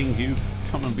forward to seeing you.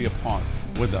 Come and be a part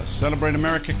with us. Celebrate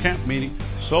America Camp Meeting,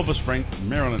 Silver Spring,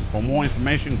 Maryland. For more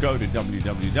information, go to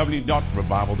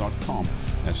www.revival.com.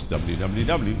 That's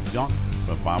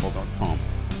www.revival.com.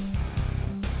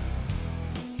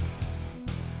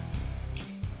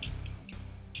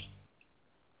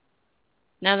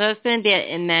 Now that's going to be at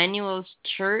Emmanuel's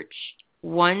Church,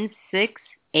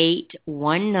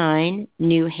 16819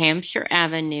 New Hampshire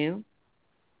Avenue,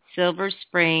 Silver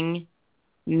Spring,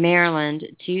 Maryland,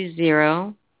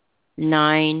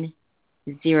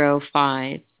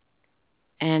 20905.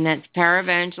 And that's Power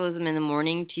Evangelism in the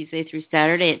morning, Tuesday through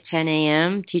Saturday at 10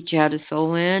 a.m. Teach you how to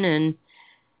soul win and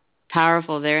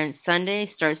powerful there. And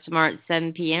Sunday starts tomorrow at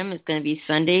 7 p.m. It's going to be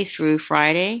Sunday through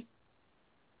Friday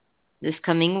this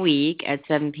coming week at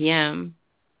 7 p.m.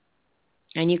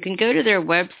 And you can go to their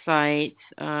website.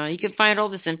 You can find all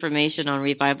this information on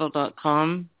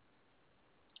revival.com.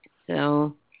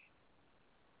 So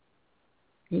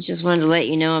I just wanted to let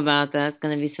you know about that. It's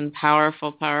going to be some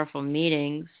powerful, powerful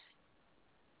meetings.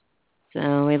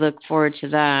 So we look forward to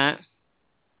that.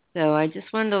 So I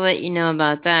just wanted to let you know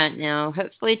about that. Now,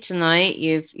 hopefully tonight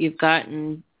you've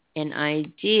gotten an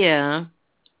idea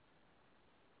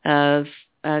of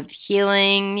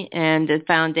healing and the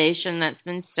foundation that's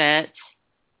been set,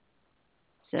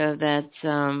 so that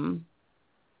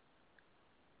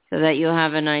you'll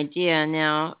have an idea.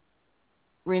 Now,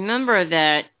 remember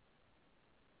that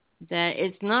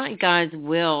it's not God's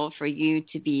will for you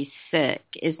to be sick.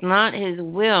 It's not His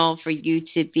will for you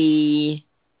to be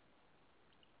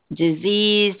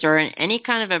diseased or in any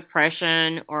kind of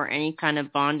oppression or any kind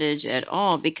of bondage at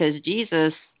all, because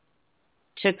Jesus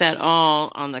took that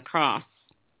all on the cross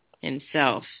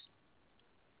Himself.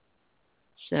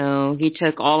 So He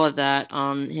took all of that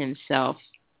on Himself,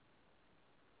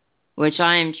 which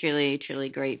I am truly, truly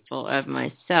grateful of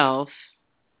myself.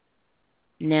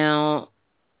 Now,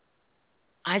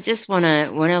 I just want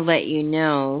to let you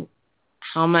know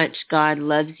how much God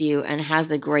loves you and has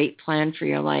a great plan for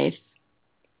your life.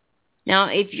 Now,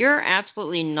 if you're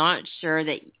absolutely not sure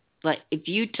that, like, if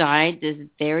you died this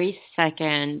very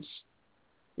second,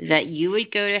 that you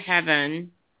would go to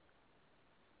heaven,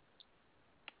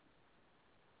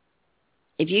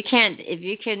 if you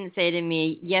couldn't say to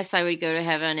me, yes, I would go to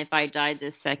heaven if I died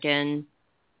this second,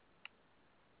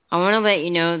 I want to let you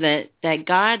know that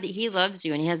God, He loves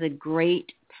you and He has a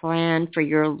great plan for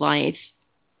your life.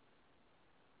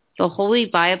 The Holy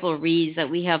Bible reads that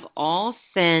we have all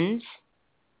sinned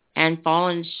and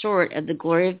fallen short of the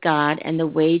glory of God, and the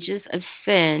wages of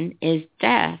sin is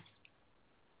death.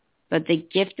 But the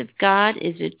gift of God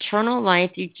is eternal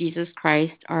life through Jesus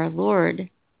Christ our Lord.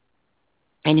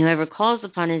 And whoever calls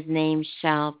upon His name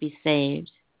shall be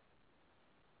saved.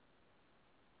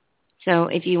 So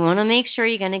if you want to make sure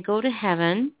you're going to go to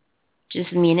heaven,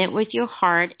 just mean it with your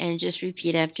heart and just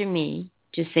repeat after me.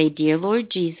 Just say, Dear Lord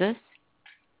Jesus,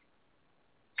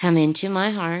 come into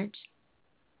my heart.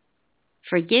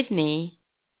 Forgive me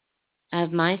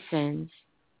of my sins.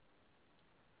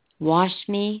 Wash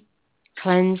me,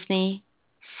 cleanse me,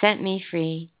 set me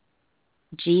free.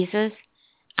 Jesus,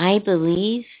 I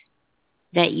believe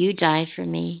that you died for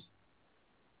me.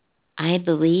 I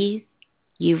believe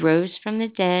You rose from the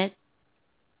dead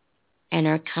and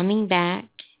are coming back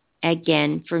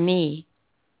again for me.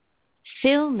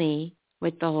 Fill me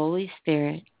with the Holy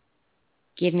Spirit.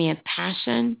 Give me a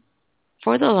passion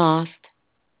for the lost,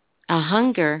 a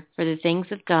hunger for the things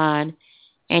of God,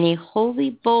 and a holy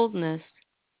boldness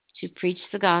to preach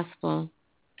the gospel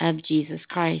of Jesus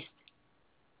Christ.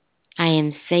 I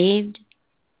am saved.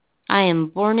 I am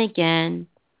born again.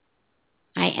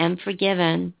 I am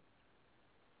forgiven.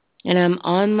 And I'm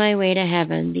on my way to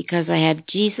heaven because I have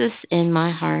Jesus in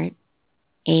my heart.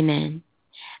 Amen.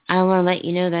 I want to let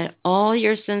you know that all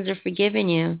your sins are forgiven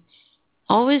you.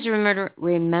 Always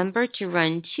remember to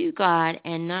run to God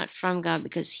and not from God,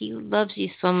 because he loves you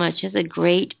so much. He has a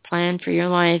great plan for your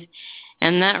life.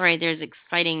 And that right there is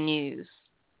exciting news.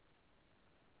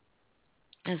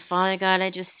 And Father God, I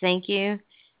just thank you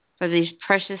for these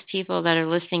precious people that are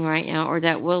listening right now, or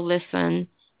that will listen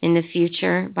in the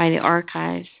future by the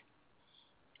archives.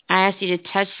 I ask you to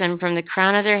touch them from the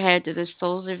crown of their head to the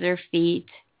soles of their feet.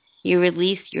 You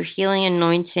release your healing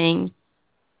anointing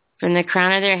from the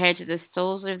crown of their head to the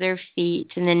soles of their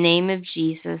feet in the name of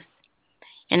Jesus.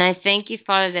 And I thank you,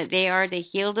 Father, that they are the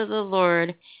healed of the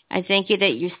Lord. I thank you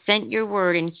that you sent your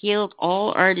word and healed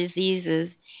all our diseases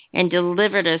and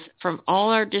delivered us from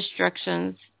all our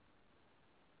destructions.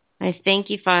 I thank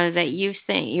you, Father, that you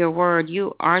sent your word.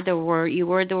 You are the word. You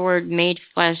were the word made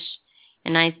flesh.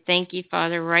 And I thank you,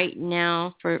 Father, right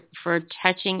now for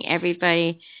touching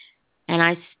everybody. And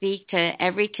I speak to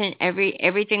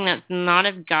everything that's not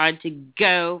of God to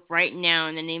go right now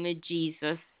in the name of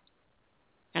Jesus.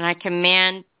 And I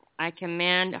command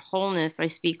wholeness.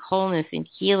 I speak wholeness and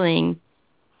healing,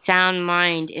 sound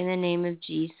mind in the name of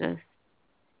Jesus.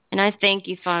 And I thank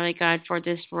you, Father God, for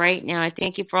this right now. I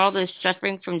thank you for all those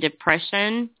suffering from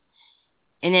depression.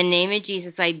 In the name of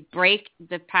Jesus, I break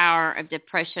the power of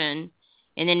depression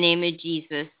in the name of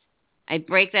Jesus. I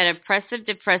break that oppressive,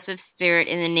 depressive spirit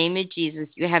in the name of Jesus.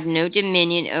 You have no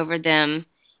dominion over them.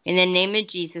 In the name of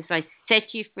Jesus, I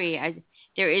set you free.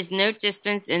 There is no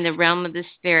distance in the realm of the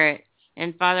spirit.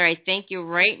 And Father, I thank you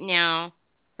right now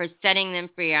for setting them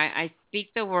free. I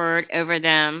speak the word over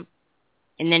them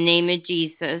in the name of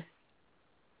Jesus.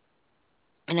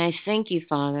 And I thank you,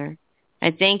 Father.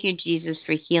 I thank you, Jesus,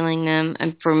 for healing them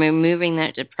and for removing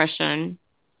that depression.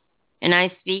 And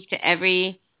I speak to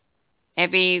every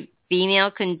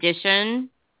female condition,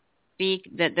 speak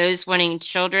that those wanting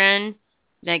children,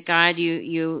 that God,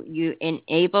 you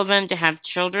enable them to have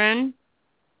children.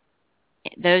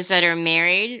 Those that are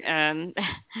married,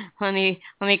 let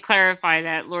me clarify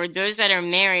that, Lord. Those that are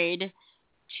married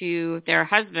to their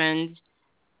husbands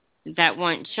that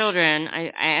want children,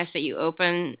 I ask that you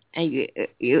open,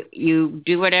 you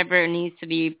do whatever needs to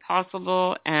be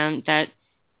possible, and that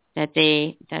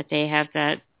they have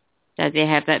that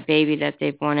baby that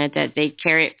they've wanted, that they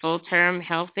carry it full term,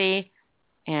 healthy,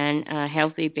 and a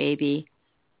healthy baby.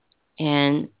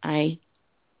 And I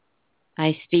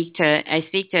speak to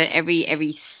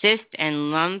every cyst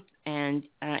and lump and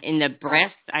in the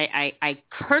breast. I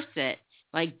curse it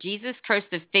like Jesus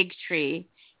cursed the fig tree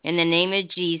in the name of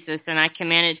Jesus, and I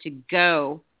command it to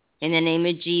go in the name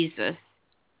of Jesus.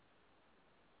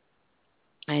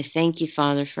 I thank you,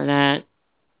 Father, for that.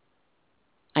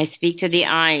 I speak to the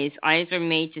eyes. Eyes are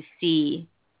made to see.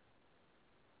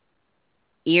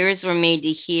 Ears were made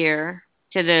to hear.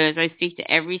 To those, I speak to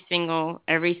every single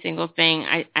thing,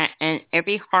 and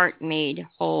every heart made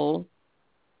whole,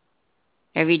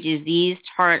 every diseased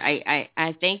heart.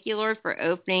 I thank you, Lord, for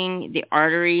opening the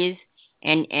arteries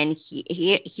and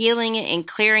healing it and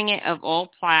clearing it of all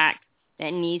plaque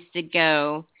that needs to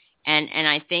go. And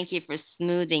I thank you for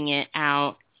smoothing it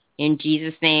out in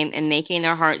Jesus' name and making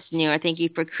their hearts new. I thank you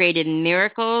for creating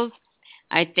miracles.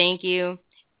 I thank you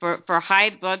for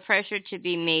high blood pressure to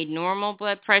be made normal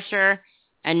blood pressure,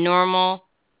 a normal,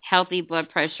 healthy blood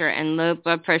pressure, and low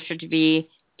blood pressure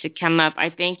to come up. I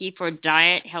thank you for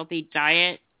healthy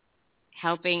diet,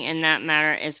 helping in that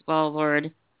matter as well,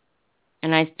 Lord.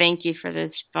 And I thank you for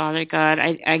this, Father God.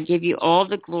 I give you all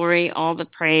the glory, all the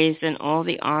praise, and all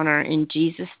the honor in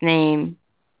Jesus' name.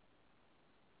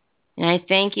 And I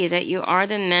thank you that you are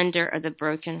the mender of the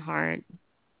broken heart.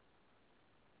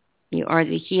 You are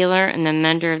the healer and the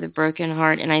mender of the broken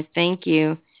heart. And I thank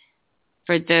you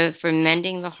for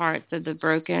mending the hearts of the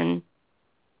broken,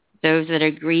 those that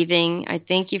are grieving. I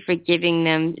thank you for giving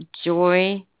them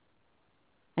joy.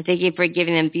 I thank you for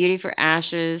giving them beauty for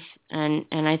ashes. And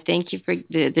I thank you for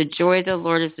the joy of the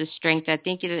Lord is the strength. I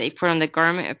thank you that they put on the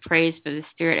garment of praise for the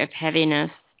spirit of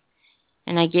heaviness.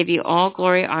 And I give you all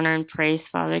glory, honor, and praise,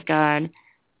 Father God.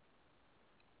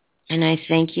 And I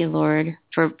thank you, Lord,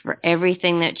 for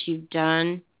everything that you've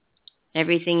done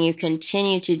everything you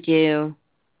continue to do.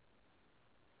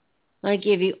 I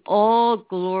give you all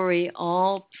glory,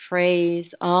 all praise,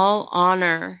 all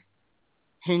honor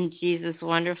in Jesus'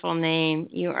 wonderful name.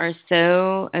 You are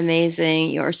so amazing.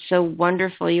 You are so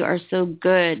wonderful. You are so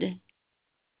good.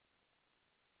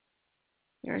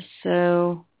 You are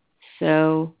so,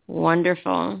 so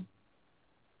wonderful.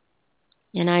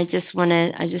 And I just want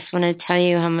to tell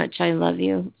you how much I love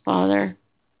you, Father.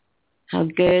 How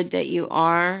good that you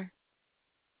are.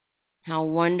 How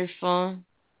wonderful.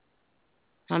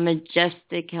 How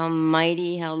majestic, how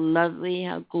mighty, how lovely,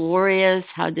 how glorious,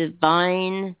 how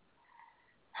divine,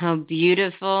 how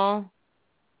beautiful.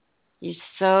 You're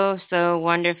so, so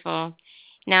wonderful.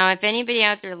 Now, if anybody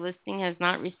out there listening has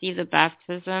not received the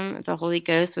baptism of the Holy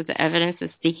Ghost with the evidence of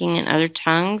speaking in other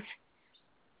tongues,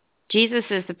 Jesus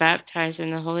is the baptizer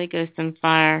in the Holy Ghost and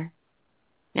fire.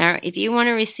 Now, if you want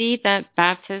to receive that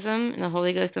baptism in the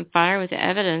Holy Ghost and fire with the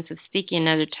evidence of speaking in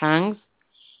other tongues,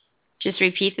 just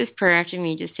repeat this prayer after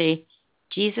me. Just say,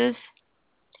 Jesus,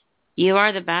 you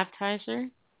are the baptizer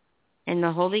in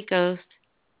the Holy Ghost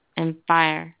and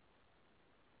fire.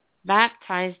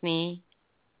 Baptize me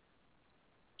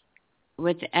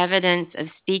with the evidence of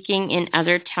speaking in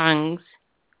other tongues.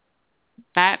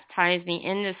 Baptize me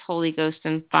in this Holy Ghost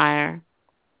and fire.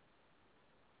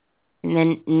 And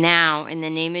then now, in the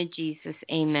name of Jesus,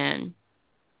 amen.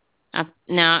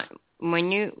 Now,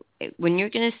 when you're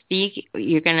going to speak,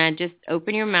 you're going to just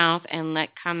open your mouth and let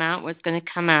come out what's going to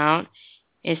come out.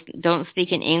 Don't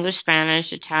speak in English,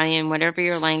 Spanish, Italian, whatever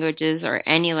your language is, or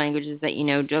any languages that you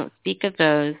know. Don't speak of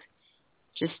those.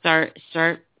 Just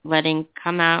start letting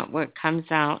come out what comes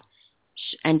out,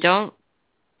 and don't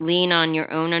lean on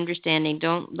your own understanding.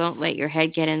 Don't let your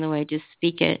head get in the way. Just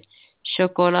speak it.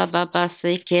 Shokola baba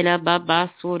sekela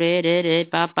baba surere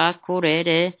baba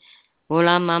kurere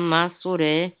ola mama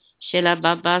sure shela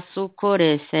baba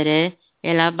sukore sere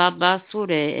ela baba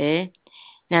sure.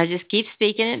 Now just keep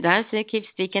speaking it. That's it. Keep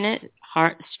speaking it.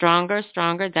 Heart stronger.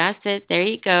 That's it. There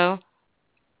you go.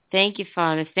 Thank you,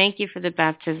 Father. Thank you for the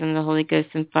baptism of the Holy Ghost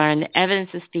and fire and the evidence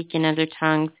of speaking other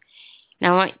tongues.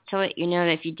 Now I want to let you know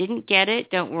that if you didn't get it,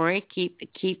 don't worry.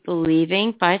 Keep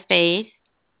believing by faith.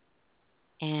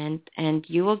 And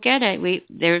you will get it.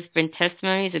 There's been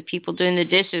testimonies of people doing the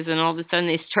dishes, and all of a sudden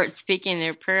they start speaking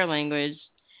their prayer language.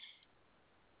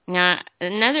 Now,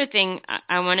 another thing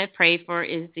I want to pray for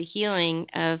is the healing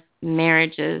of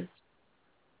marriages,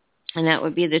 and that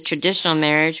would be the traditional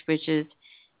marriage, which is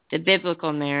the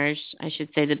biblical marriage. I should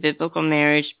say the biblical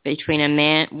marriage between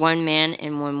one man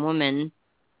and one woman.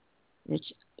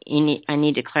 Which I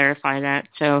need to clarify that.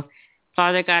 So,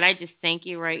 Father God, I just thank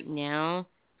you right now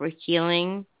for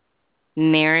healing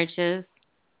marriages.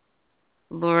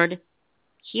 Lord,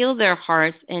 heal their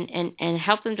hearts and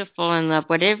help them to fall in love,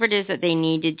 whatever it is that they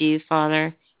need to do,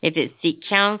 Father. If it's seek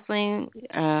counseling,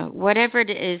 whatever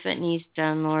it is that needs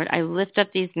done, Lord, I lift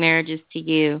up these marriages to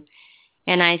you.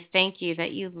 And I thank you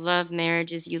that you love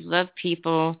marriages, you love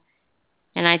people.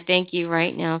 And I thank you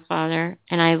right now, Father.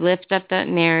 And I lift up those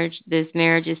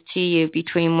marriages to you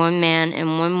between one man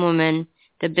and one woman,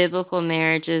 the biblical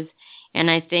marriages. And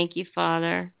I thank you,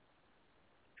 Father,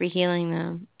 for healing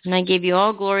them. And I give you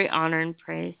all glory, honor, and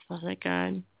praise, Father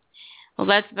God. Well,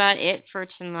 that's about it for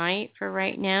tonight, for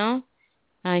right now.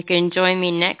 You can join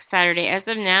me next Saturday. As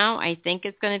of now, I think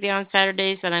it's going to be on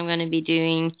Saturdays that I'm going to be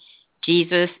doing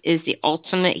Jesus is the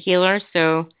Ultimate Healer.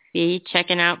 So be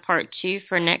checking out part 2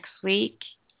 for next week.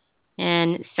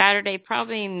 And Saturday,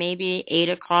 probably maybe 8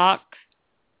 o'clock.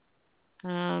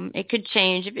 It could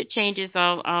change. If it changes,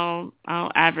 I'll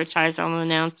advertise. I'll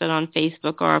announce it on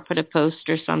Facebook, or I'll put a post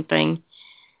or something.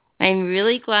 I'm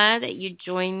really glad that you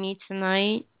joined me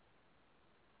tonight.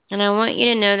 And I want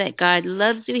you to know that God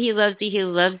loves you. He loves you. He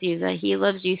loves you. That He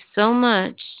loves you so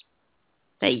much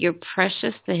that you're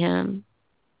precious to Him.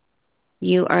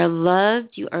 You are loved.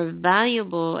 You are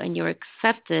valuable, and you're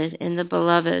accepted in the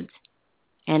Beloved.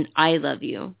 And I love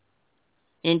you.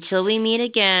 Until we meet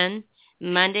again,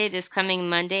 this coming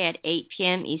Monday at 8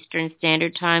 p.m. Eastern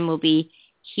Standard Time will be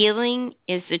Healing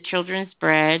is the Children's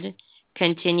Bread,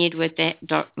 continued with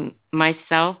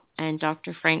myself and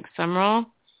Dr. Frank Sumrall.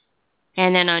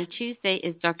 And then on Tuesday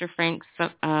is Dr. Frank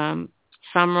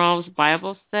Sumrall's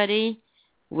Bible study,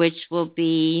 which will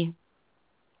be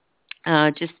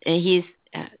he's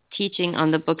teaching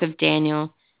on the book of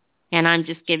Daniel. And I'm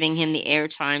just giving him the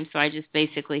airtime, so I just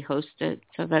basically host it.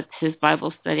 So that's his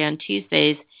Bible study on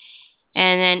Tuesdays.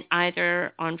 And then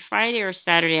either on Friday or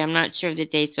Saturday, I'm not sure of the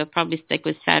date, so I'll probably stick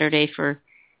with Saturday for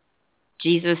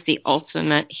Jesus, the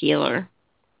Ultimate Healer.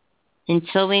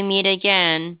 Until we meet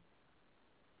again,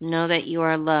 know that you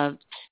are loved.